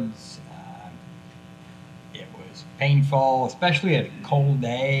the woods. It was painful, especially at a cold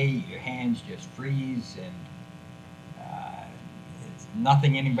day. Your hands just freeze, and it's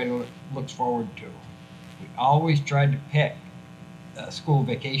nothing anybody looks forward to. We always tried to pick a school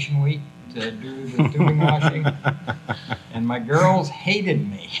vacation week to do the tubing washing, and my girls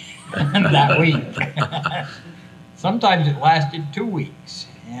hated me that week. Sometimes it lasted 2 weeks,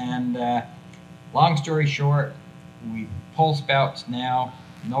 and long story short, we pull spouts now,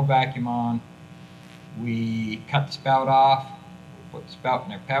 no vacuum on. We cut the spout off, put the spout in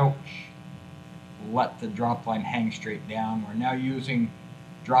their pouch, let the drop line hang straight down. We're now using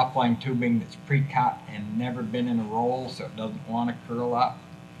drop line tubing that's pre-cut and never been in a roll, so it doesn't want to curl up,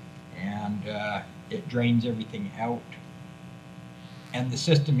 and it drains everything out. And the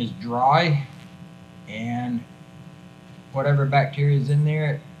system is dry, and whatever bacteria is in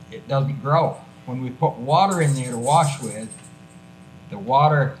there, it doesn't grow. When we put water in there to wash with, the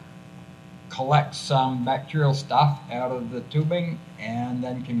water collects some bacterial stuff out of the tubing and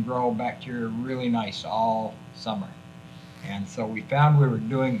then can grow bacteria really nice all summer. And so we found we were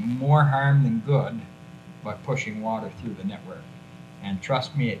doing more harm than good by pushing water through the network. And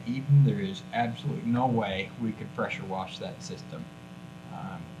trust me, at Eden, there is absolutely no way we could pressure wash that system.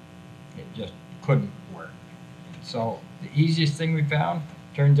 It just couldn't work. And so the easiest thing we found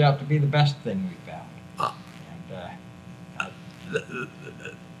turns out to be the best thing we found. And,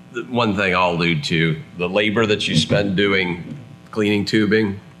 The one thing I'll allude to, the labor that you spend doing cleaning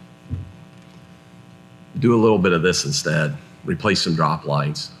tubing, do a little bit of this instead. Replace some drop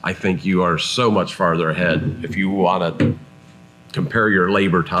lines. I think you are so much farther ahead if you want to compare your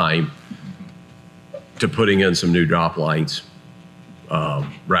labor time to putting in some new drop lines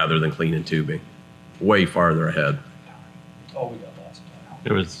rather than cleaning tubing. Way farther ahead. Oh, we got lots of time.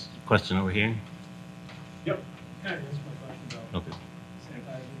 There was a question over here. Yep. Can I answer my question about Okay.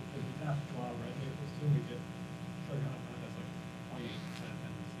 sanitizing? Because we have a lot of red maples too, we get, so kind of that's like 28%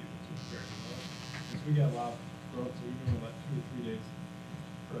 tendency to very low. Because we get a lot of growth, so we can let 2 or 3 days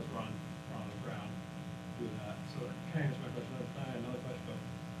first run on the ground, do that. So can I answer my question? Another question about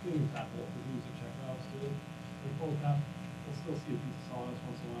cleaning tap holes, we use the check valves too. When we pull the tap, we'll still see a piece of solid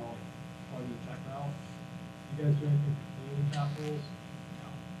once in a while, like plugging the check valve. You guys do anything for cleaning tap holes?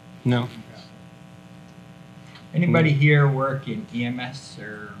 No. Okay. anybody here work in EMS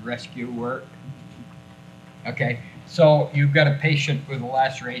or rescue work? Okay, so you've got a patient with a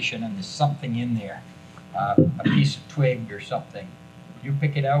laceration and there's something in there, a piece of twig or something. You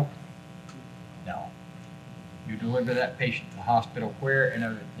pick it out? No. You deliver that patient to the hospital where in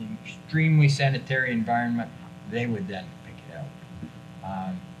an extremely sanitary environment, they would then pick it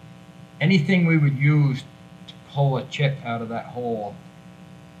out. Anything we would use to pull a chip out of that hole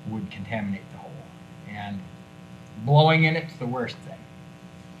would contaminate the hole. And blowing in it's the worst thing.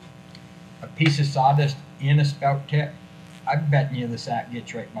 A piece of sawdust in a spout tip, I bet you the sap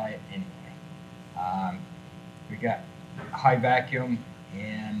gets right by it anyway. We got high vacuum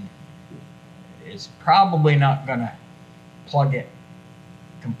and it's probably not gonna plug it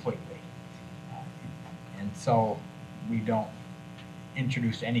completely. And so we don't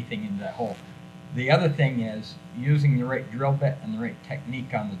introduce anything into that hole. The other thing is using the right drill bit and the right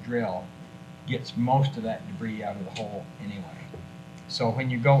technique on the drill gets most of that debris out of the hole anyway. So when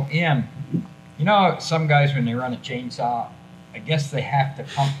you go in, you know, some guys when they run a chainsaw, I guess they have to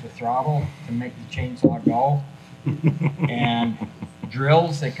pump the throttle to make the chainsaw go. And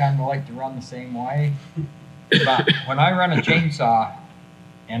drills, they kind of like to run the same way. But when I run a chainsaw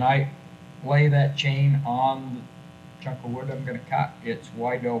and I lay that chain on the chunk of wood I'm going to cut, it's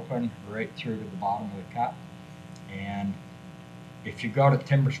wide open right through to the bottom of the cut. And if you go to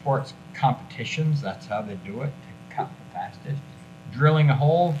timber sports competitions, that's how they do it, to cut the fastest. Drilling a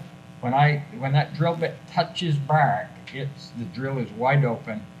hole, when that drill bit touches bark, the drill is wide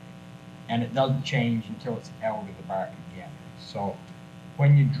open and it doesn't change until it's out of the bark again. So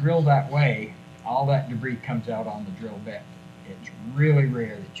when you drill that way, all that debris comes out on the drill bit. It's really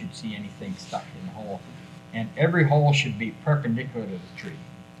rare that you'd see anything stuck in the hole. And every hole should be perpendicular to the tree,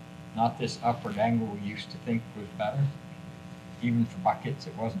 not this upward angle we used to think was better. Even for buckets,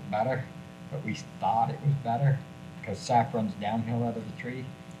 it wasn't better, but we thought it was better because sap runs downhill out of the tree.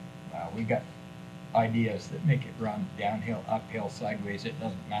 We got ideas that make it run downhill, uphill, sideways, it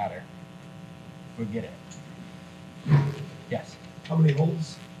doesn't matter. We'll get it. Yes? How many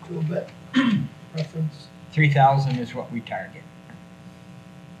holes to a bit? Preference? 3,000 is what we target.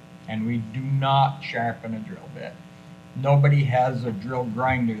 And we do not sharpen a drill bit. nobody has a drill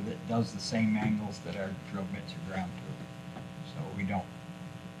grinder that does the same angles that our drill bits are ground to. So we don't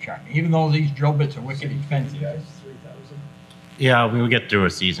charge, even though these drill bits are wicked expensive. Guys, 3,000. Yeah, we get through a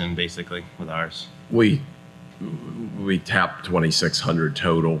season basically with ours. We tap 2,600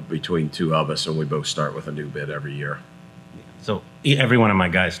 total between two of us, and we both start with a new bit every year. So every one of my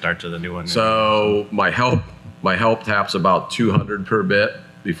guys starts with a new one. So my help taps about 200 per bit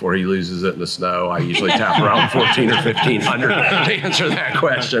before he loses it in the snow. I usually tap around 1,400 or 1,500 to answer that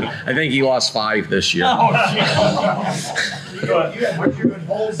question. I think he lost 5 this year. Oh, shit. You had one good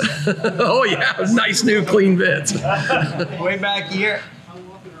holes. Oh yeah, nice new clean bits. Way back here. How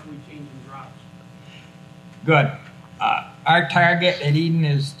often are we changing drops? Good. Our target at Eden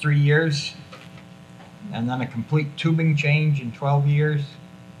is 3 years, and then a complete tubing change in 12 years,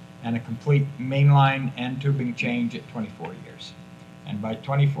 and a complete mainline and tubing change at 24 years. And by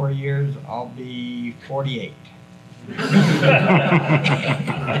 24 years, I'll be 48.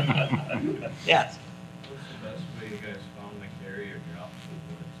 Yes. What's the best way you guys found to carry your drops with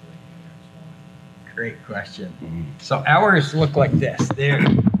woods like your Great question. So ours look like this. They're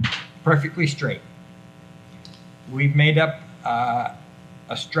perfectly straight. We've made up a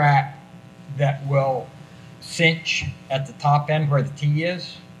strap that will cinch at the top end where the T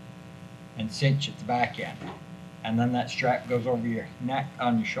is and cinch at the back end. And then that strap goes over your neck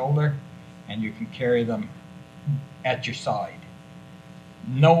on your shoulder, and you can carry them at your side.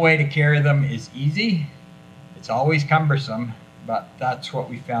 No way to carry them is easy. It's always cumbersome, but that's what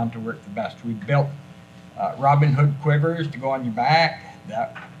we found to work the best. We built Robin Hood quivers to go on your back.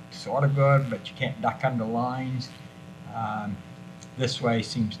 That's sort of good, but you can't duck under lines. This way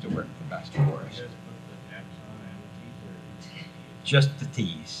seems to work the best for us. You guys put the jacks on and teeth or Just the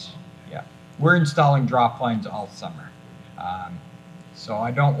T's, yeah. We're installing drop lines all summer. So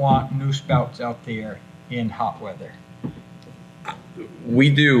I don't want new spouts out there in hot weather. We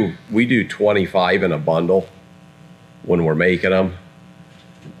do 25 in a bundle when we're making them.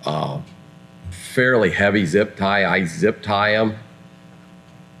 Fairly heavy zip tie. I zip tie them.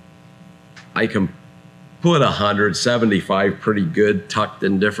 I can put 175 pretty good tucked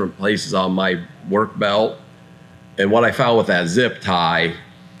in different places on my work belt. And what I found with that zip tie,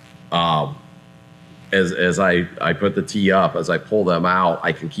 as I put the tee up, as I pull them out,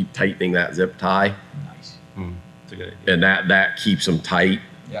 I can keep tightening that zip tie. Nice. That's a good idea. And that keeps them tight.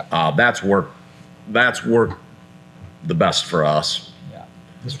 Yeah. That's worked the best for us. Yeah.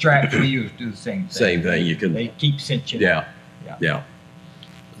 The straps we use do the same thing. Same thing. You can. They keep cinching. Yeah. Yeah. Yeah.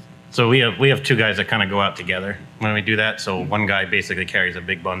 So we have 2 guys that kind of go out together when we do that. So one guy basically carries a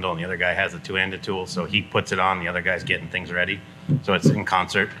big bundle, and the other guy has a 2-handed tool. So he puts it on, the other guy's getting things ready. So it's in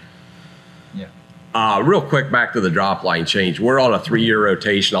concert. Yeah. Real quick, back to the drop line change. We're on a 3-year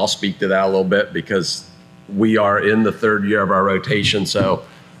rotation. I'll speak to that a little bit because we are in the 3rd year of our rotation. So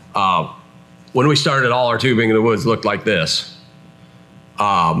when we started, all our tubing in the woods looked like this.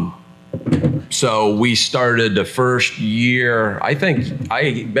 So we started the first year, I think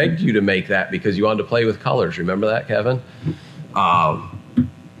I begged you to make that because you wanted to play with colors. Remember that, Kevin?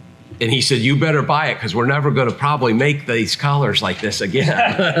 And he said, you better buy it because we're never going to probably make these colors like this again.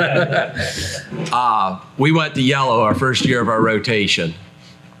 We went to yellow our first year of our rotation.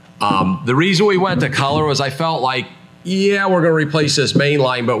 The reason we went to color was I felt like, yeah, we're going to replace this main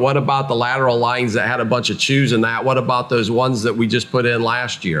line, but what about the lateral lines that had a bunch of chews in that? What about those ones that we just put in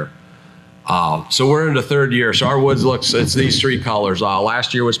last year? So we're in the 3rd year. So our woods looks, it's these 3 colors.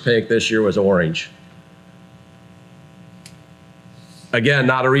 Last year was pink, this year was orange. Again,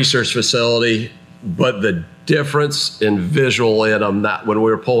 not a research facility, but the difference in visual in them that when we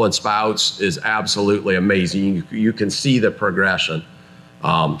were pulling spouts is absolutely amazing. You can see the progression.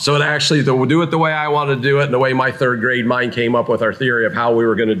 So it actually, to do it the way I wanted to do it and the way my 3rd grade mind came up with our theory of how we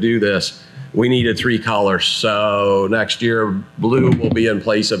were going to do this, we needed 3 colors. So next year, blue will be in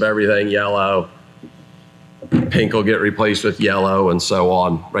place of everything yellow. Pink will get replaced with yellow and so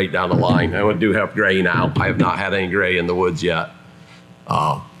on right down the line. And we do have gray now. I have not had any gray in the woods yet.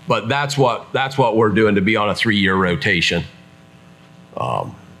 But that's what we're doing to be on a 3-year rotation.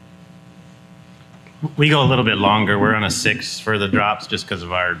 We go a little bit longer. We're on a 6 for the drops just because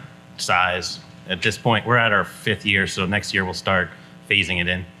of our size. At this point, we're at our 5th year, so next year we'll start phasing it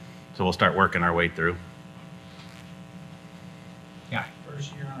in. So we'll start working our way through. Yeah.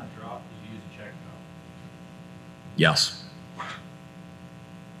 First year on a drop, did you use a check drop? Yes.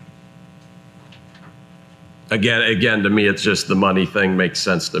 Again, to me, it's just the money thing makes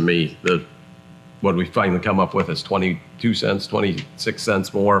sense to me. What we finally come up with is 22 cents, 26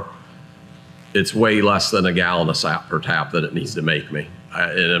 cents more. It's way less than a gallon of sap per tap that it needs to make me.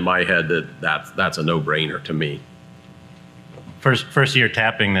 And in my head, that's a no-brainer to me. first year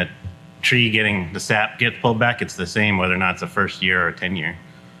tapping, that tree getting the sap gets pulled back, it's the same whether or not it's a first year or a 10-year.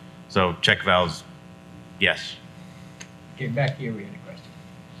 So check valves, yes. Okay, back here, we had a question.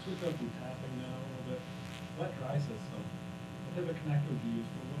 Switch up from tapping now a little bit. Wet dry system. What type of connector would you use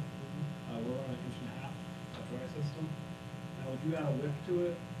for wet? We're on 1.5 inch wet dry system. Now, would you add a wick to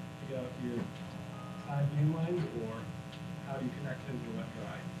it to get out your side main lines, or how do you connect into wet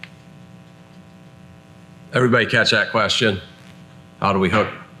dry? Everybody catch that question? How do we hook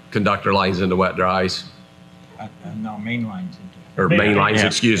conductor lines into wet dries? No, main lines into. Or Main main lines, yeah.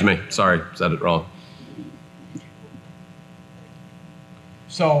 excuse me. Sorry, said it wrong.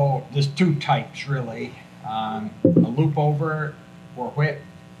 So there's two types really. A loop over or whip,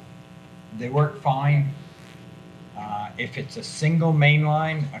 they work fine. If it's a single main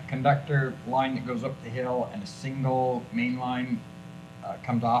line, a conductor line that goes up the hill and a single main line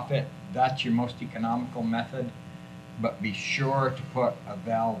comes off it, that's your most economical method. But be sure to put a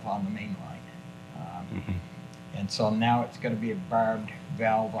valve on the main line. And so now it's going to be a barbed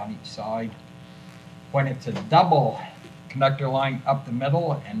valve on each side. When it's a double conductor line up the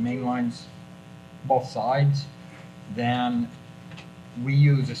middle and main lines both sides, then we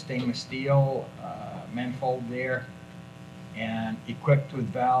use a stainless steel manifold there and equipped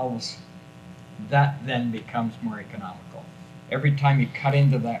with valves. That then becomes more economical. Every time you cut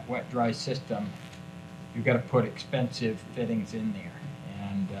into that wet dry system, you've got to put expensive fittings in there.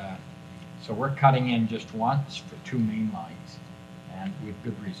 And so we're cutting in just once for 2 main lines, and with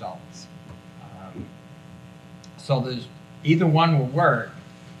good results. So there's either one will work.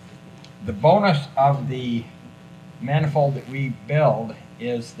 The bonus of the manifold that we build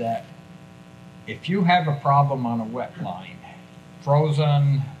is that if you have a problem on a wet line,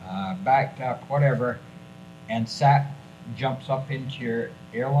 frozen, backed up, whatever, and sap jumps up into your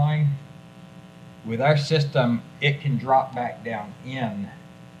airline, with our system, it can drop back down in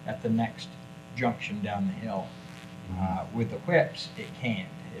at the next junction down the hill. With the whips, it can't.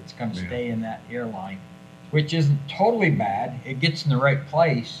 It's going to stay in that airline, which isn't totally bad. It gets in the right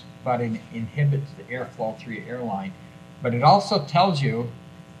place, but it inhibits the airflow through your airline. But it also tells you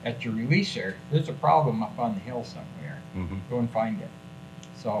at your releaser, there's a problem up on the hill somewhere. Go and find it.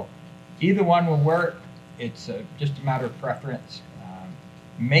 So either one will work. It's just a matter of preference.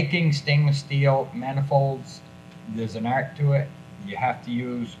 Making stainless steel manifolds, there's an art to it. You have to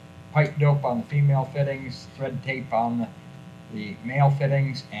use pipe dope on the female fittings, thread tape on the male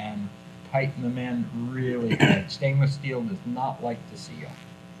fittings, and tighten them in really good. Stainless steel does not like to seal.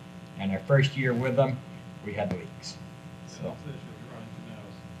 And our first year with them, we had leaks. So that's the issue you're running into now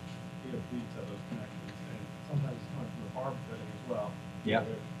is we have leaks at those connections, and sometimes it's coming from the barb fitting as well. Yep.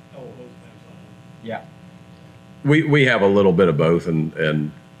 There are double hose clamps on them. Yeah. We have a little bit of both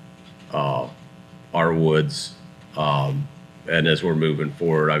in our woods. And as we're moving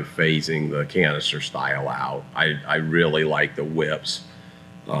forward, I'm phasing the canister style out. I really like the whips.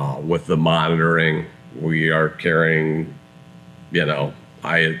 With the monitoring, we are carrying,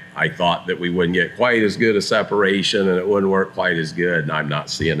 I thought that we wouldn't get quite as good a separation and it wouldn't work quite as good, and I'm not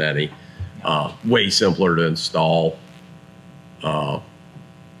seeing any. Way simpler to install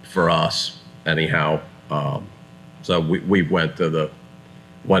for us anyhow. So we went to the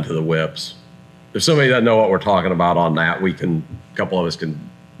whips. If somebody doesn't know what we're talking about on that, a couple of us can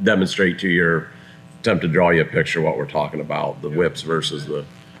demonstrate to you, attempt to draw you a picture of what we're talking about, the whips versus the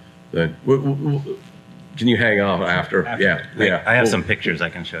can you hang off after? Yeah. I have some pictures I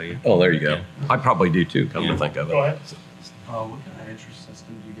can show you. Oh, there you go. I probably do too, come to think of it. Go ahead. What kind of entry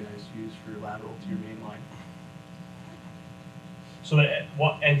system do you guys use for lateral to your main line? So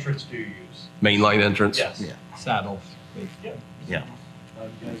what entrance do you use? Mainline entrance? Yes. Yeah. Saddles. Yep. Yeah.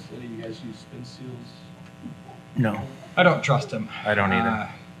 Any of you guys use spin seals? No, I don't trust him. I don't either.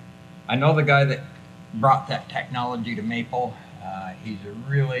 I know the guy that brought that technology to Maple. He's a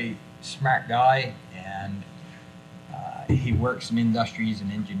really smart guy, and he works in industry. He's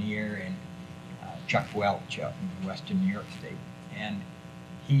an engineer, and Chuck Welch up in Western New York State. And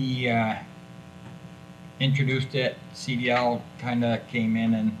he introduced it. CDL kind of came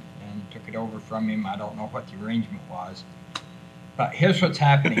in and took it over from him. I don't know what the arrangement was. But here's what's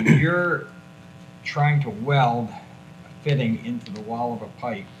happening. You're trying to weld a fitting into the wall of a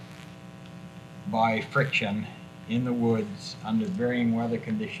pipe by friction in the woods under varying weather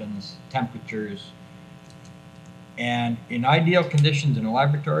conditions, temperatures. And in ideal conditions in a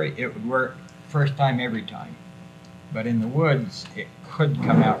laboratory, it would work first time every time. But in the woods, it could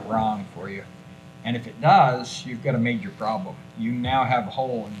come out wrong for you. And if it does, you've got a major problem. You now have a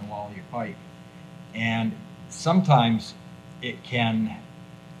hole in the wall of your pipe. And sometimes it can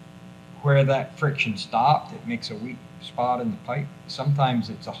where that friction stopped, it makes a weak spot in the pipe. Sometimes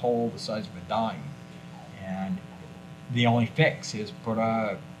it's a hole the size of a dime. And the only fix is put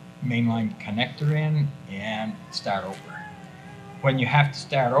a mainline connector in and start over. When you have to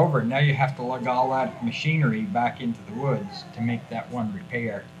start over, now you have to lug all that machinery back into the woods to make that one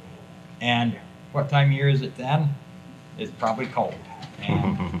repair. And what time of year is it then? It's probably cold.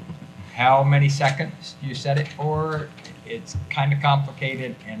 And how many seconds do you set it for? It's kind of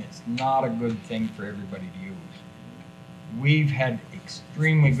complicated, and it's not a good thing for everybody to use. We've had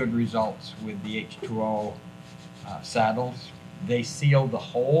extremely good results with the H2O saddles. They seal the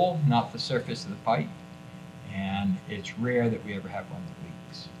hole, not the surface of the pipe, and it's rare that we ever have one that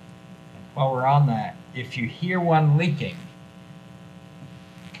leaks. And while we're on that, if you hear one leaking,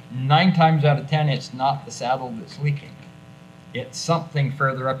 9 times out of 10, it's not the saddle that's leaking. It's something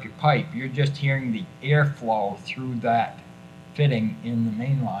further up your pipe. You're just hearing the airflow through that fitting in the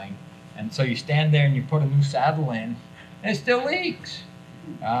main line. And so you stand there and you put a new saddle in, and it still leaks.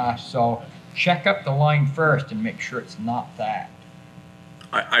 So check up the line first and make sure it's not that.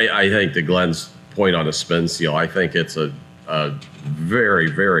 I think to Glenn's point on a spin seal, I think it's a very,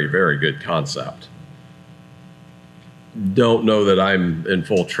 very, very good concept. Don't know that I'm in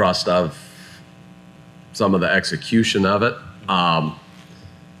full trust of some of the execution of it.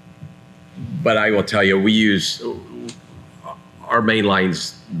 But I will tell you, we use our main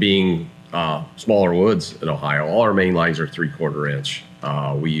lines being smaller woods in Ohio. All our main lines are 3/4 inch.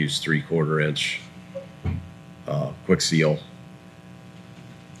 We use 3/4 inch quick seal.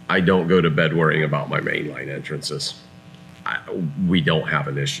 I don't go to bed worrying about my main line entrances. We don't have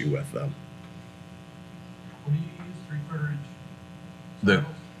an issue with them. What do you use, 3/4 inch The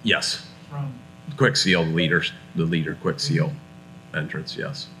saddles? yes, From, quick seal leaders, the leader quick seal entrance.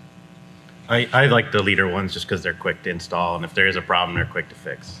 Yes. I like the leader ones just because they're quick to install, and if there is a problem, they're quick to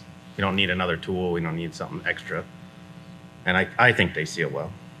fix. We don't need another tool. We don't need something extra. And I think they seal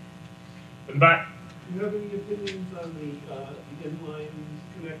well. And back, Do you have any opinions on the inline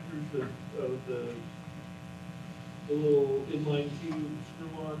connectors, the little inline tube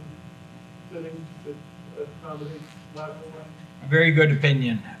screw-on fitting that accommodates lateral line? A very good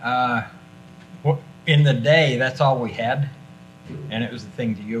opinion. In the day, that's all we had, and it was the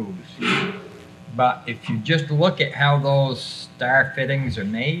thing to use. But if you just look at how those star fittings are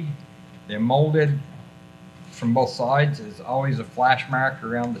made, they're molded from both sides. There's always a flash mark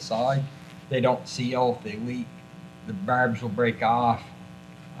around the side. They don't seal. If they leak, the barbs will break off.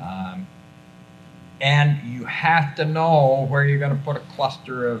 And you have to know where you're going to put a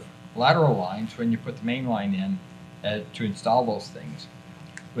cluster of lateral lines when you put the main line in to install those things.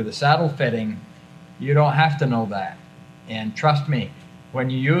 With a saddle fitting, you don't have to know that. And trust me, when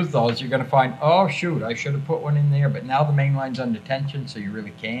you use those, you're going to find, oh shoot, I should have put one in there, but now the main line's under tension, so you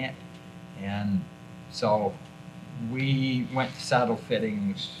really can't. And so we went to saddle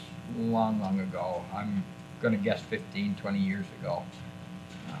fittings long ago. I'm going to guess 15, 20 years ago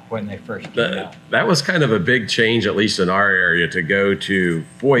when they first came out. That was kind of a big change, at least in our area, to go to,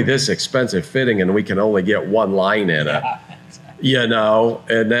 boy, this expensive fitting and we can only get one line in it. You know,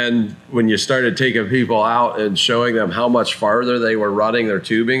 and then when you started taking people out and showing them how much farther they were running their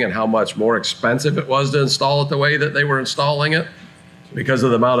tubing and how much more expensive it was to install it the way that they were installing it because of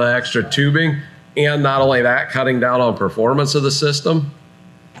the amount of extra tubing, and not only that, cutting down on performance of the system,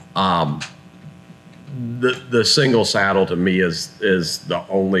 the single saddle to me is the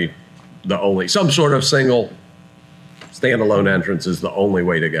only some sort of single standalone entrance is the only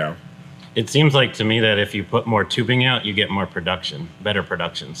way to go. It seems like to me that if you put more tubing out, you get more production, better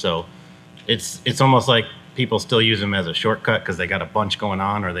production. So it's almost like people still use them as a shortcut because they got a bunch going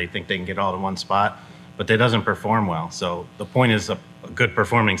on or they think they can get all in one spot, but that doesn't perform well. So the point is a good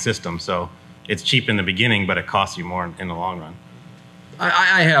performing system. So it's cheap in the beginning, but it costs you more in the long run.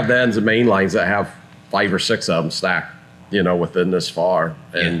 I have the ends of main lines that have 5 or 6 of them stacked, you know, within this far.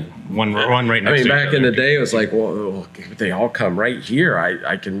 And one right next to each back in other. the day, it was like, well, they all come right here.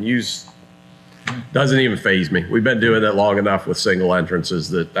 I can use. Doesn't even faze me. We've been doing it long enough with single entrances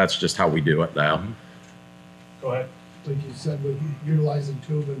that's just how we do it now. go ahead. Like you said, with utilizing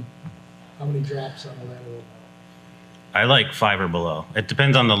tubing, how many drops on a lateral? I like 5 or below. It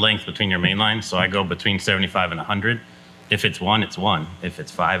depends on the length between your main lines. So I go between 75 and 100. If it's 1, it's 1. If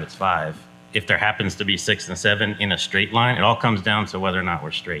it's 5, it's 5. If there happens to be 6 and 7 in a straight line, it all comes down to whether or not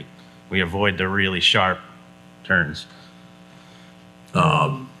we're straight. We avoid the really sharp turns.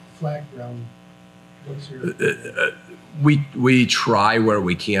 Flat ground, what's your? We try where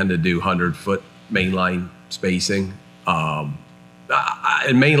we can to do 100-foot mainline spacing.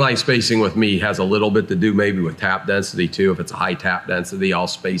 And mainline spacing with me has a little bit to do maybe with tap density too. If it's a high tap density, I'll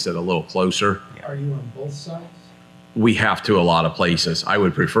space it a little closer. Are you on both sides? We have to a lot of places. I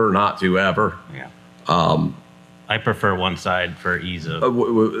would prefer not to ever. Yeah. I prefer one side for ease of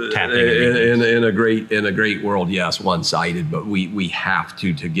tapping. In a great world, yes, one sided, but we have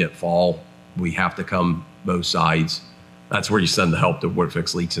to get fall. We have to come both sides. That's where you send the help to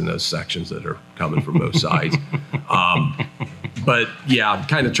fix leaks in those sections that are coming from both sides. But yeah,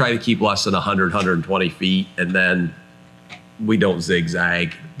 kind of try to keep less than 100, 120 feet, and then we don't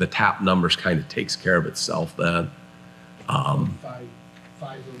zigzag. The tap numbers kind of takes care of itself then. Five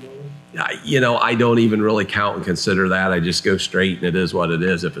or lower? I don't even really count and consider that. I just go straight, and it is what it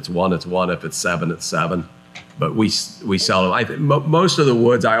is. If it's 1, it's 1. If it's 7, it's 7. But we sell them. I think most of the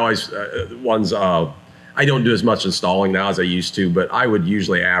woods, I always I don't do as much installing now as I used to, but I would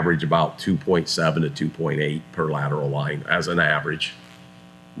usually average about 2.7 to 2.8 per lateral line as an average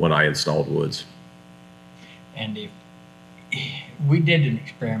when I installed woods. And if we did an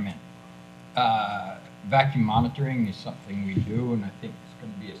experiment, vacuum monitoring is something we do, and I think it's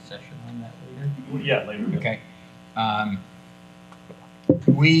going to be a session on that later. Yeah, later. Okay.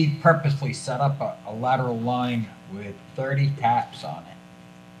 We purposely set up a lateral line with 30 taps on it.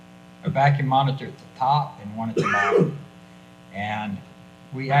 A vacuum monitor at the top and one at the bottom. And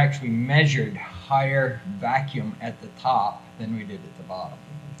we actually measured higher vacuum at the top than we did at the bottom,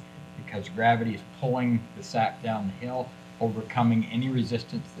 because gravity is pulling the sap down the hill, overcoming any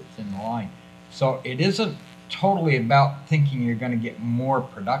resistance that's in the line. So it isn't totally about thinking you're going to get more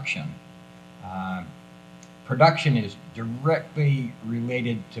production. Production is directly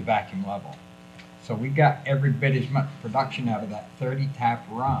related to vacuum level. So we got every bit as much production out of that 30 tap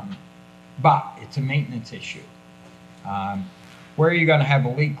run, but it's a maintenance issue. Where are you going to have a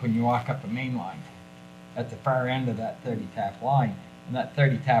leak when you walk up a main line? At the far end of that 30 tap line, and that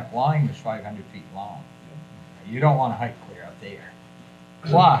 30 tap line was 500 feet long. You don't want to hike clear out there.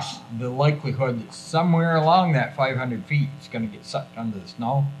 Plus, the likelihood that somewhere along that 500 feet it's going to get sucked under the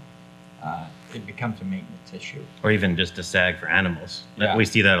snow, it becomes a maintenance issue. Or even just a sag for animals. Yeah. We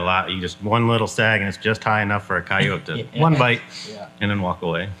see that a lot. You just one little sag and it's just high enough for a coyote to one bite and then walk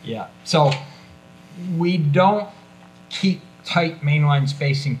away. Yeah. So we don't keep tight mainline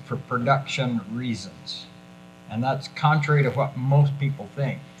spacing for production reasons. And that's contrary to what most people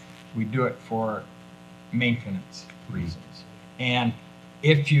think. We do it for maintenance reasons. And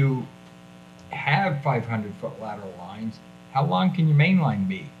if you have 500-foot lateral lines, how long can your main line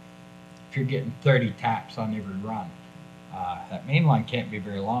be? If you're getting 30 taps on every run, that main line can't be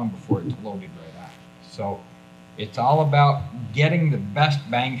very long before it's loaded right up. So it's all about getting the best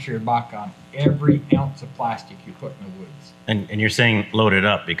bang for your buck on every ounce of plastic you put in the woods. And you're saying load it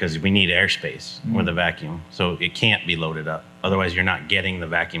up because we need airspace with a vacuum. So it can't be loaded up. Otherwise, you're not getting the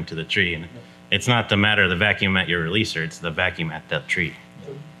vacuum to the tree. And it's not the matter of the vacuum at your releaser, it's the vacuum at that tree.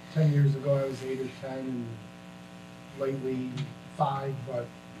 So 10 years ago, I was 8 or 10, and lately 5, but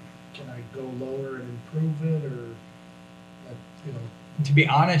can I go lower and improve it, or, To be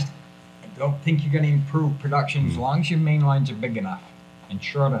honest, I don't think you're going to improve production as long as your main lines are big enough and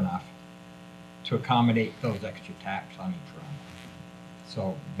short enough to accommodate those extra taps on each run.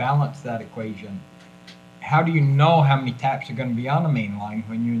 So balance that equation. How do you know how many taps are going to be on the main line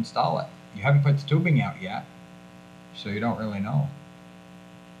when you install it? You haven't put the tubing out yet, so you don't really know.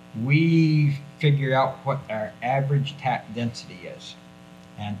 We figure out what our average tap density is.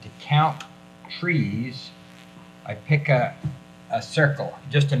 And to count trees, I pick a circle,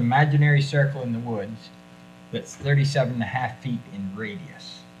 just an imaginary circle in the woods that's 37.5 feet in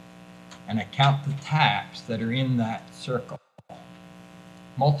radius. And I count the taps that are in that circle.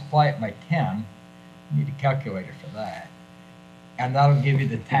 Multiply it by 10, you need a calculator for that. And that'll give you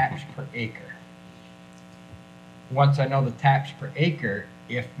the taps per acre. Once I know the taps per acre,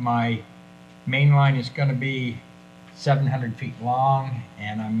 if my main line is going to be 700 feet long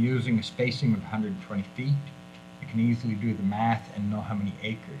and I'm using a spacing of 120 feet, I can easily do the math and know how many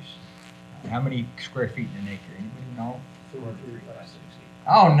acres. How many square feet in an acre? Anybody know? 460.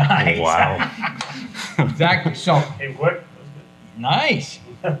 Oh, nice. Wow. Exactly. So, Came quick. nice.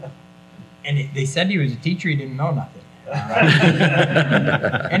 And they said he was a teacher, he didn't know nothing.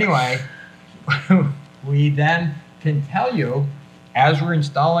 Anyway, we then can tell you, as we're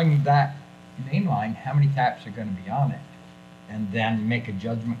installing that main line, how many taps are going to be on it, and then make a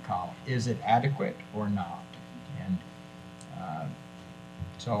judgment call. Is it adequate or not? And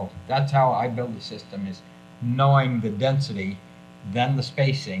so that's how I build the system, is knowing the density, then the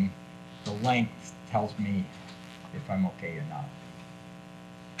spacing, the length tells me if I'm okay or not.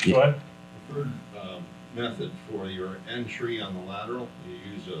 Go ahead. Preferred method for your end tree on the lateral? You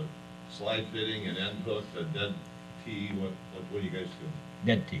use a slide fitting, an end hook, a dead T, what do you guys do?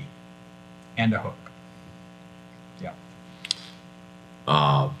 Dead T and a hook. Yeah.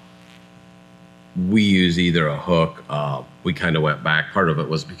 We use either a hook. We kind of went back. Part of it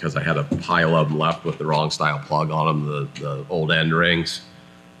was because I had a pile of them left with the wrong style plug on them, the old end rings.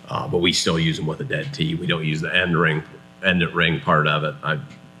 But we still use them with a dead T. We don't use the end ring part of it.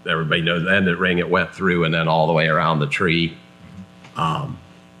 Everybody knows the end ring, it went through and then all the way around the tree. I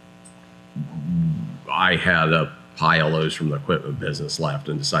had a pile of those from the equipment business left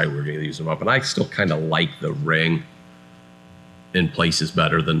and decided we were going to use them up. And I still kind of like the ring in places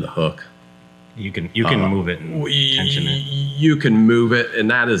better than the hook. You can move it and tension it. You can move it,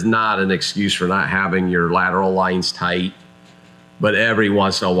 and that is not an excuse for not having your lateral lines tight. But every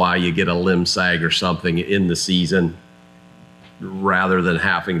once in a while, you get a limb sag or something in the season. Rather than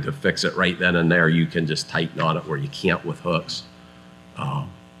having to fix it right then and there, you can just tighten on it where you can't with hooks.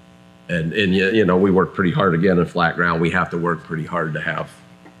 And you know, we work pretty hard again in flat ground. We have to work pretty hard to have,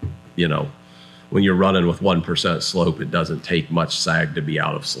 you know, when you're running with 1% slope, it doesn't take much sag to be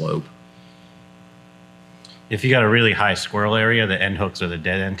out of slope. If you got a really high squirrel area, the end hooks or the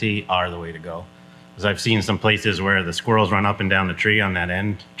dead end T are the way to go. Because I've seen some places where the squirrels run up and down the tree on that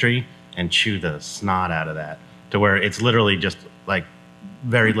end tree and chew the snot out of that, to where it's literally just like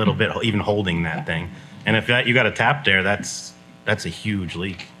very little bit even holding that thing. And if you got a tap there, that's a huge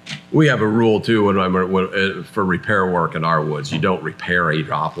leak. We have a rule too for repair work in our woods. You don't repair a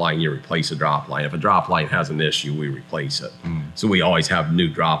drop line, you replace a drop line. If a drop line has an issue, we replace it. So we always have new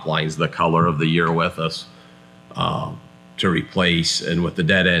drop lines the color of the year with us to replace. And with the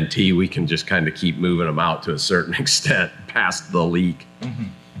dead end T, we can just kind of keep moving them out to a certain extent past the leak. Mm-hmm.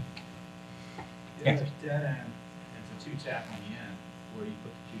 Yeah, it's a dead end, it's a two-tap on the end. Where do you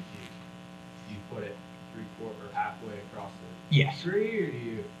put the two T's? Do you put it 3/4 or halfway across the Yes. tree, or do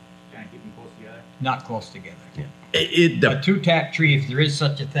you kind of keep them close together? Not close together. Yeah. A two-tap tree, if there is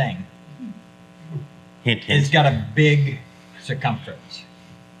such a thing, Hint, it's hint. got a big circumference.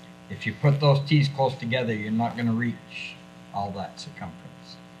 If you put those T's close together, you're not going to reach all that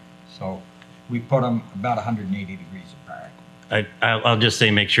circumference. So we put them about 180 degrees apart. I'll just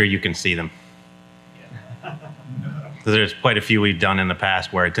say make sure you can see them. Because there's quite a few we've done in the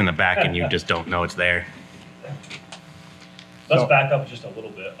past where it's in the back and you just don't know it's there. Let's So- back up just a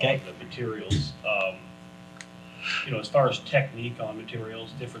little bit Okay. on the materials. You know, as far as technique on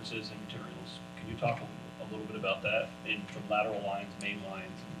materials, differences in materials, can you talk a little bit about that from lateral lines, main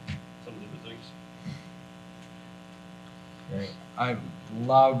lines, and some of the other things? Okay. I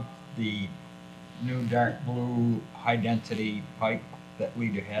love the new dark blue high density pipe that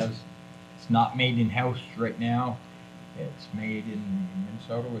Leader has. It's not made in house right now. It's made in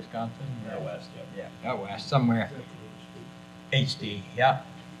Minnesota, Wisconsin. Out west, yeah. Yeah, out west somewhere. HD, yeah.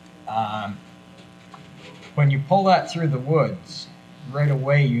 When you pull that through the woods, right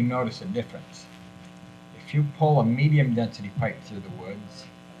away you notice a difference. If you pull a medium density pipe through the woods,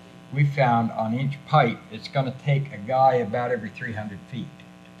 we found on each pipe it's going to take a guy about every 300 feet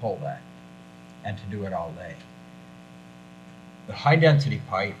to pull that and to do it all day. The high density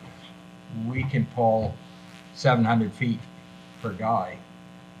pipe, we can pull 700 feet per guy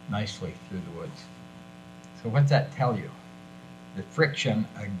nicely through the woods. So what's that tell you? The friction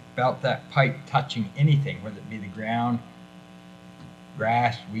about that pipe touching anything, whether it be the ground,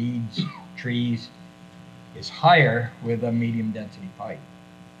 grass, weeds, trees, is higher with a medium density pipe.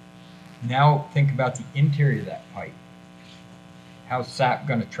 Now think about the interior of that pipe. How's sap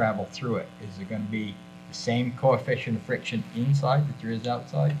going to travel through it? Is there going to be the same coefficient of friction inside that there is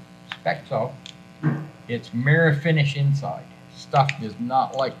outside? Expect so. It's mirror finish inside. Stuff does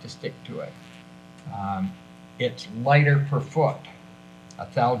not like to stick to it. It's lighter per foot.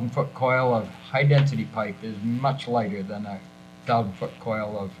 1,000-foot coil of high density pipe is much lighter than a 1,000-foot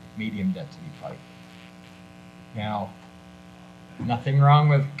coil of medium density pipe. Now, nothing wrong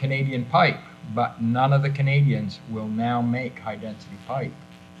with Canadian pipe, but none of the Canadians will now make high density pipe.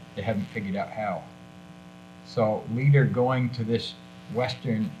 They haven't figured out how. So Leader going to this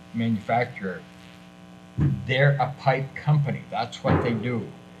Western manufacturer, they're a pipe company. That's what they do.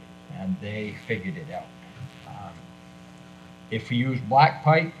 And they figured it out. If we use black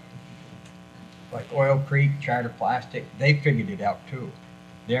pipe, like Oil Creek, Charter Plastic, they figured it out too.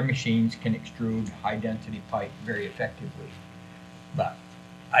 Their machines can extrude high density pipe very effectively. But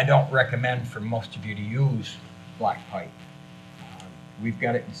I don't recommend for most of you to use black pipe. We've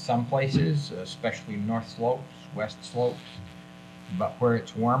got it in some places, especially north slopes, west slopes. But where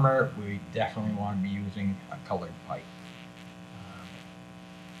it's warmer, we definitely want to be using a colored pipe.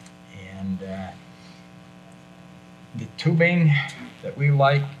 The tubing that we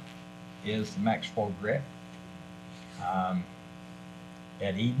like is the Max Flow Grit.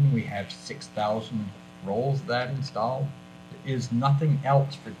 At Eden, we have 6,000 rolls of that installed. There is nothing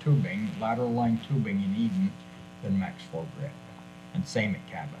else for tubing, lateral line tubing in Eden, than Max Flow Grit. And same at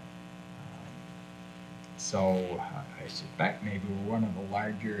Cabot. So I suspect maybe we're one of the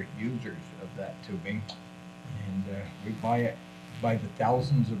larger users of that tubing. And we buy it by the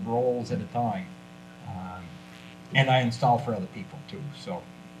thousands of rolls at a time. And I install for other people too, so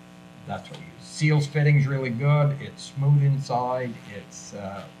that's what we use. Seals fitting's really good. It's smooth inside. It's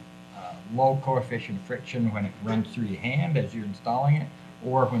low coefficient of friction when it runs through your hand as you're installing it,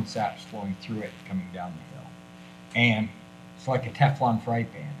 or when sap's flowing through it coming down the hill. And it's like a Teflon fry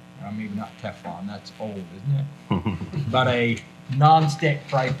pan. Maybe not Teflon, that's old, isn't it? But a non-stick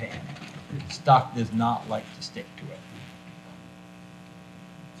fry pan. Stuff does not like to stick to it.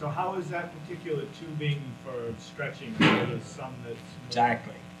 So how is that particular tubing for stretching? There's some that's more,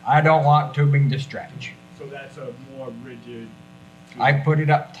 Exactly. I don't want tubing to stretch. so that's a more rigid. I put it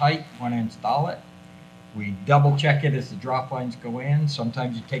up tight when I install it. We double check it as the drop lines go in.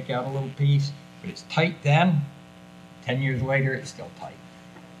 Sometimes you take out a little piece, but it's tight then. 10 years later, it's still tight.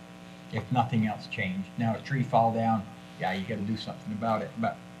 If nothing else changed. Now a tree fall down, yeah, you gotta do something about it,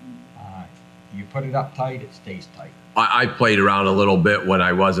 but you put it up tight, it stays tight. I played around a little bit when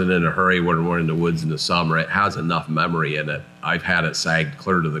I wasn't in a hurry when we're in the woods in the summer. It has enough memory in it. I've had it sag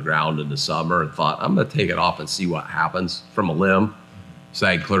clear to the ground in the summer and thought, I'm going to take it off and see what happens from a limb,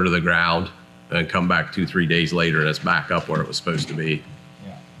 sag clear to the ground, and come back 2-3 days later and it's back up where it was supposed to be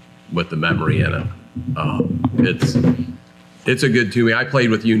with the memory in it. It's a good tubing. I played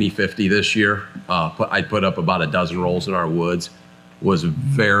with Uni 50 this year. I put up about a dozen rolls in our woods. Was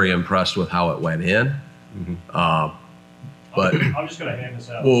very impressed with how it went in. But I'm just gonna hand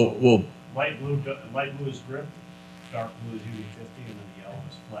this out. we'll Light blue is grip, dark blue is UV 50, and then the yellow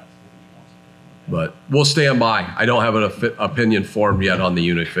is flex. but we'll stand by. I don't have an opinion formed yet on the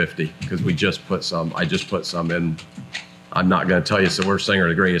Unit 50 because I just put some in. I'm not going to tell you it's the worst thing or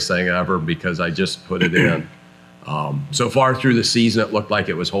the greatest thing ever because I just put it in. So far through the season, it looked like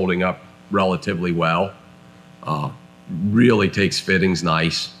it was holding up relatively well. Really takes fittings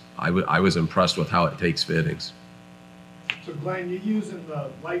nice. I was impressed with how it takes fittings. So Glenn, you're using the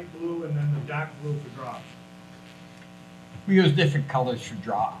light blue and then the dark blue for drops. We use different colors for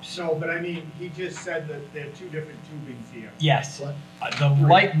drops. No, but I mean, he just said that there are two different tubings here. Yes, the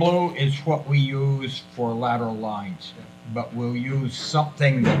light blue is what we use for lateral lines, but we'll use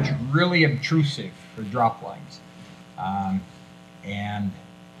something that's really obtrusive for drop lines. And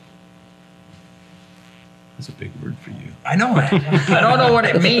That's a big word for you. I know it. I don't know what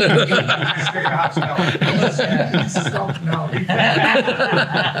it means.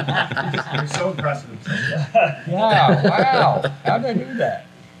 You're so impressive. Yeah, wow. How'd I do that?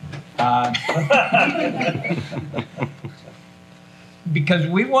 Because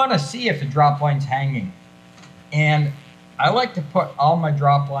we want to see if the drop line's hanging. And I like to put all my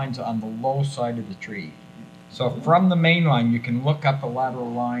drop lines on the low side of the tree. So from the main line, you can look up a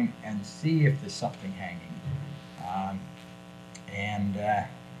lateral line and see if there's something hanging.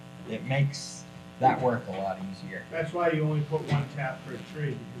 It makes that work a lot easier. That's why you only put one tap per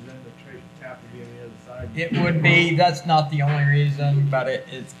tree, because then the tap would be on the other side. It would be, that's not the only reason, but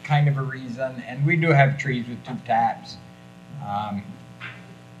it's kind of a reason. And we do have trees with 2 taps.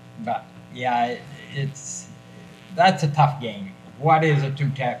 But yeah, that's a tough game. What is a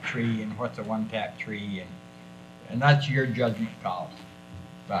 2-tap tree and what's a 1-tap tree? And that's your judgment call.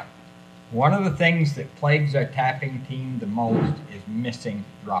 But one of the things that plagues our tapping team the most is missing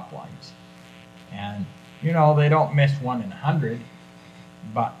drop lines. And, you know, they don't miss 1 in 100,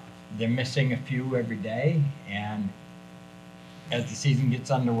 but they're missing a few every day. And as the season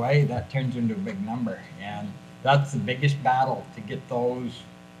gets underway, that turns into a big number. And that's the biggest battle, to get those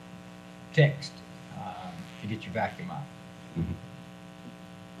fixed, to get your vacuum up. Mm-hmm.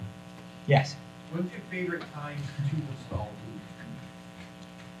 Yes? What's your favorite time to install tubes?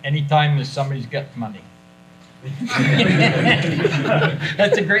 Anytime that somebody's got money.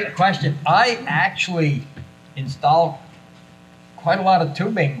 That's a great question. I actually install quite a lot of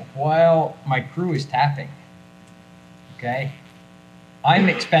tubing while my crew is tapping. Okay? I'm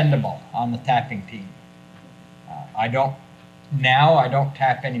expendable on the tapping team. I don't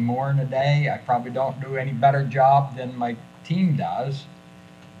tap any more in a day. I probably don't do any better job than my team does.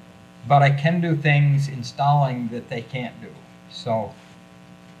 But I can do things installing that they can't do. So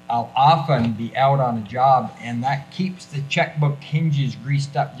I'll often be out on a job, and that keeps the checkbook hinges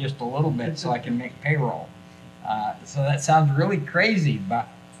greased up just a little bit so I can make payroll. So that sounds really crazy, but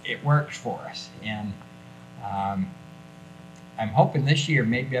it works for us. And I'm hoping this year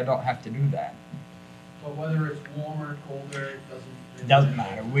maybe I don't have to do that. But whether it's warmer, colder, it It doesn't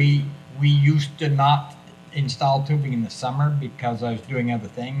matter. We used to not install tubing in the summer because I was doing other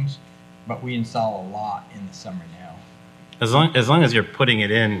things, but we install a lot in the summer now. As long as you're putting it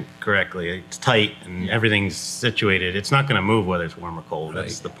in correctly, it's tight and everything's situated, it's not going to move whether it's warm or cold.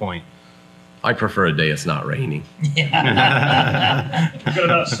 That's the point. I prefer a day it's not raining. We've got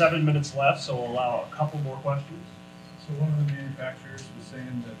about 7 minutes left, so we'll allow a couple more questions. So one of the manufacturers was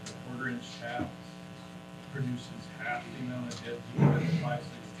saying that the 1/4-inch tap produces half the amount of dead fluid at the 5/16.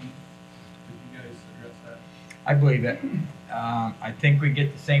 Did you guys address that? I believe it. I think we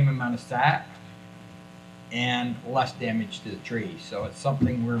get the same amount of sap and less damage to the tree. So it's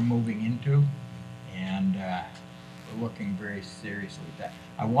something we're moving into, and we're looking very seriously at that.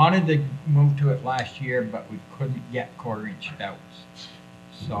 I wanted to move to it last year, but we couldn't get 1/4-inch spouts.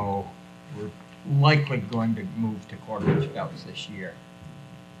 So we're likely going to move to 1/4-inch spouts this year.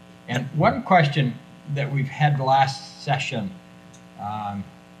 And one question that we've had last session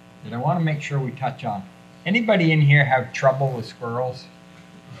that I want to make sure we touch on. Anybody in here have trouble with squirrels?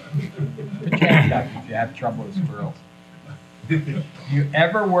 Put your hand up if you have trouble with squirrels. You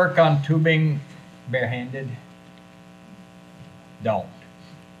ever work on tubing barehanded? Don't.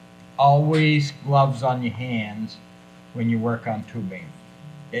 Always gloves on your hands when you work on tubing.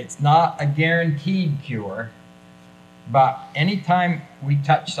 It's not a guaranteed cure, but anytime we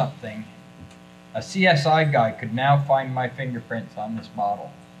touch something, a CSI guy could now find my fingerprints on this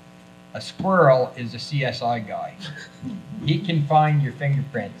bottle. A squirrel is a CSI guy. He can find your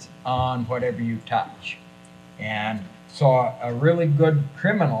fingerprints on whatever you touch. And so a really good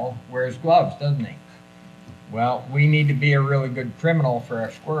criminal wears gloves, doesn't he? Well, we need to be a really good criminal for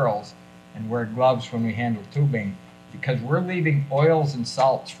our squirrels and wear gloves when we handle tubing, because we're leaving oils and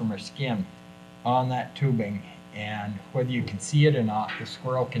salts from our skin on that tubing, and whether you can see it or not, the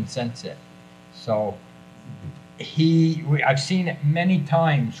squirrel can sense it. So I've seen it many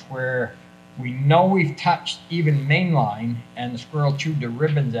times where we know we've touched even mainline and the squirrel chewed the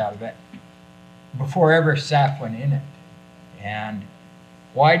ribbons out of it before ever sap went in it. And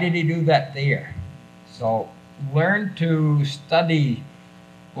why did he do that there? So learn to study,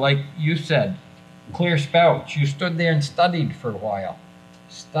 like you said, clear spouts. You stood there and studied for a while.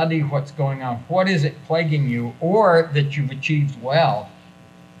 Study what's going on. What is it plaguing you, or that you've achieved well?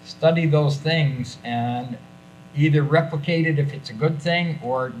 Study those things and either replicate it if it's a good thing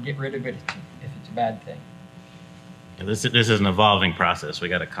or get rid of it if it's a bad thing. Yeah, this is an evolving process. We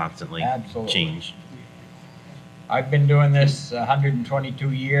got to constantly Absolutely. change. I've been doing this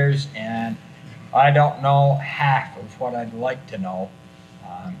 122 years, and I don't know half of what I'd like to know.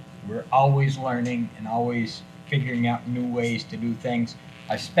 We're always learning and always figuring out new ways to do things.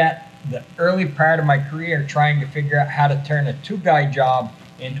 I spent the early part of my career trying to figure out how to turn a 2-guy job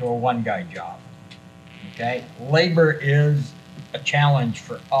into a 1-guy job. Okay? Labor is a challenge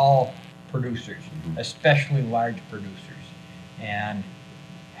for all producers, especially large producers. And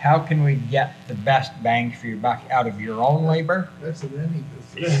how can we get the best bang for your buck out of your own labor? That's in any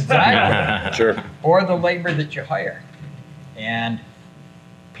business. Exactly. Sure. Or the labor that you hire. And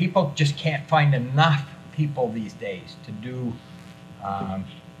people just can't find enough people these days to do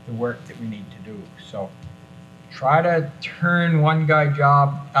the work that we need to do. So try to turn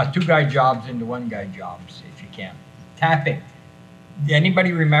 2-guy jobs into 1-guy jobs if you can. Tapping.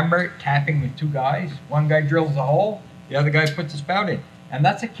 Anybody remember tapping with 2 guys? One guy drills a hole, the other guy puts a spout in. And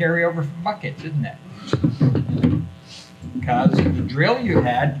that's a carryover from buckets, isn't it? Because the drill you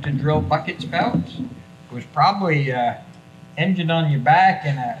had to drill bucket spouts was probably engine on your back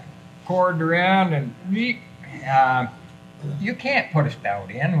and a cord around, and you can't put a spout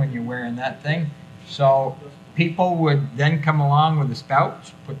in when you're wearing that thing. So people would then come along with the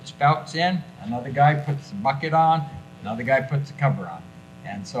spouts, put the spouts in, another guy puts the bucket on, another guy puts the cover on.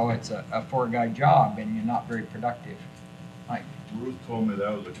 And so it's a 4-guy job, and you're not very productive. Mike. Ruth told me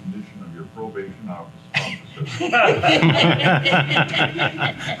that was a condition of your probation officer.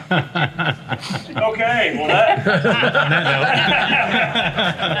 Okay, well that.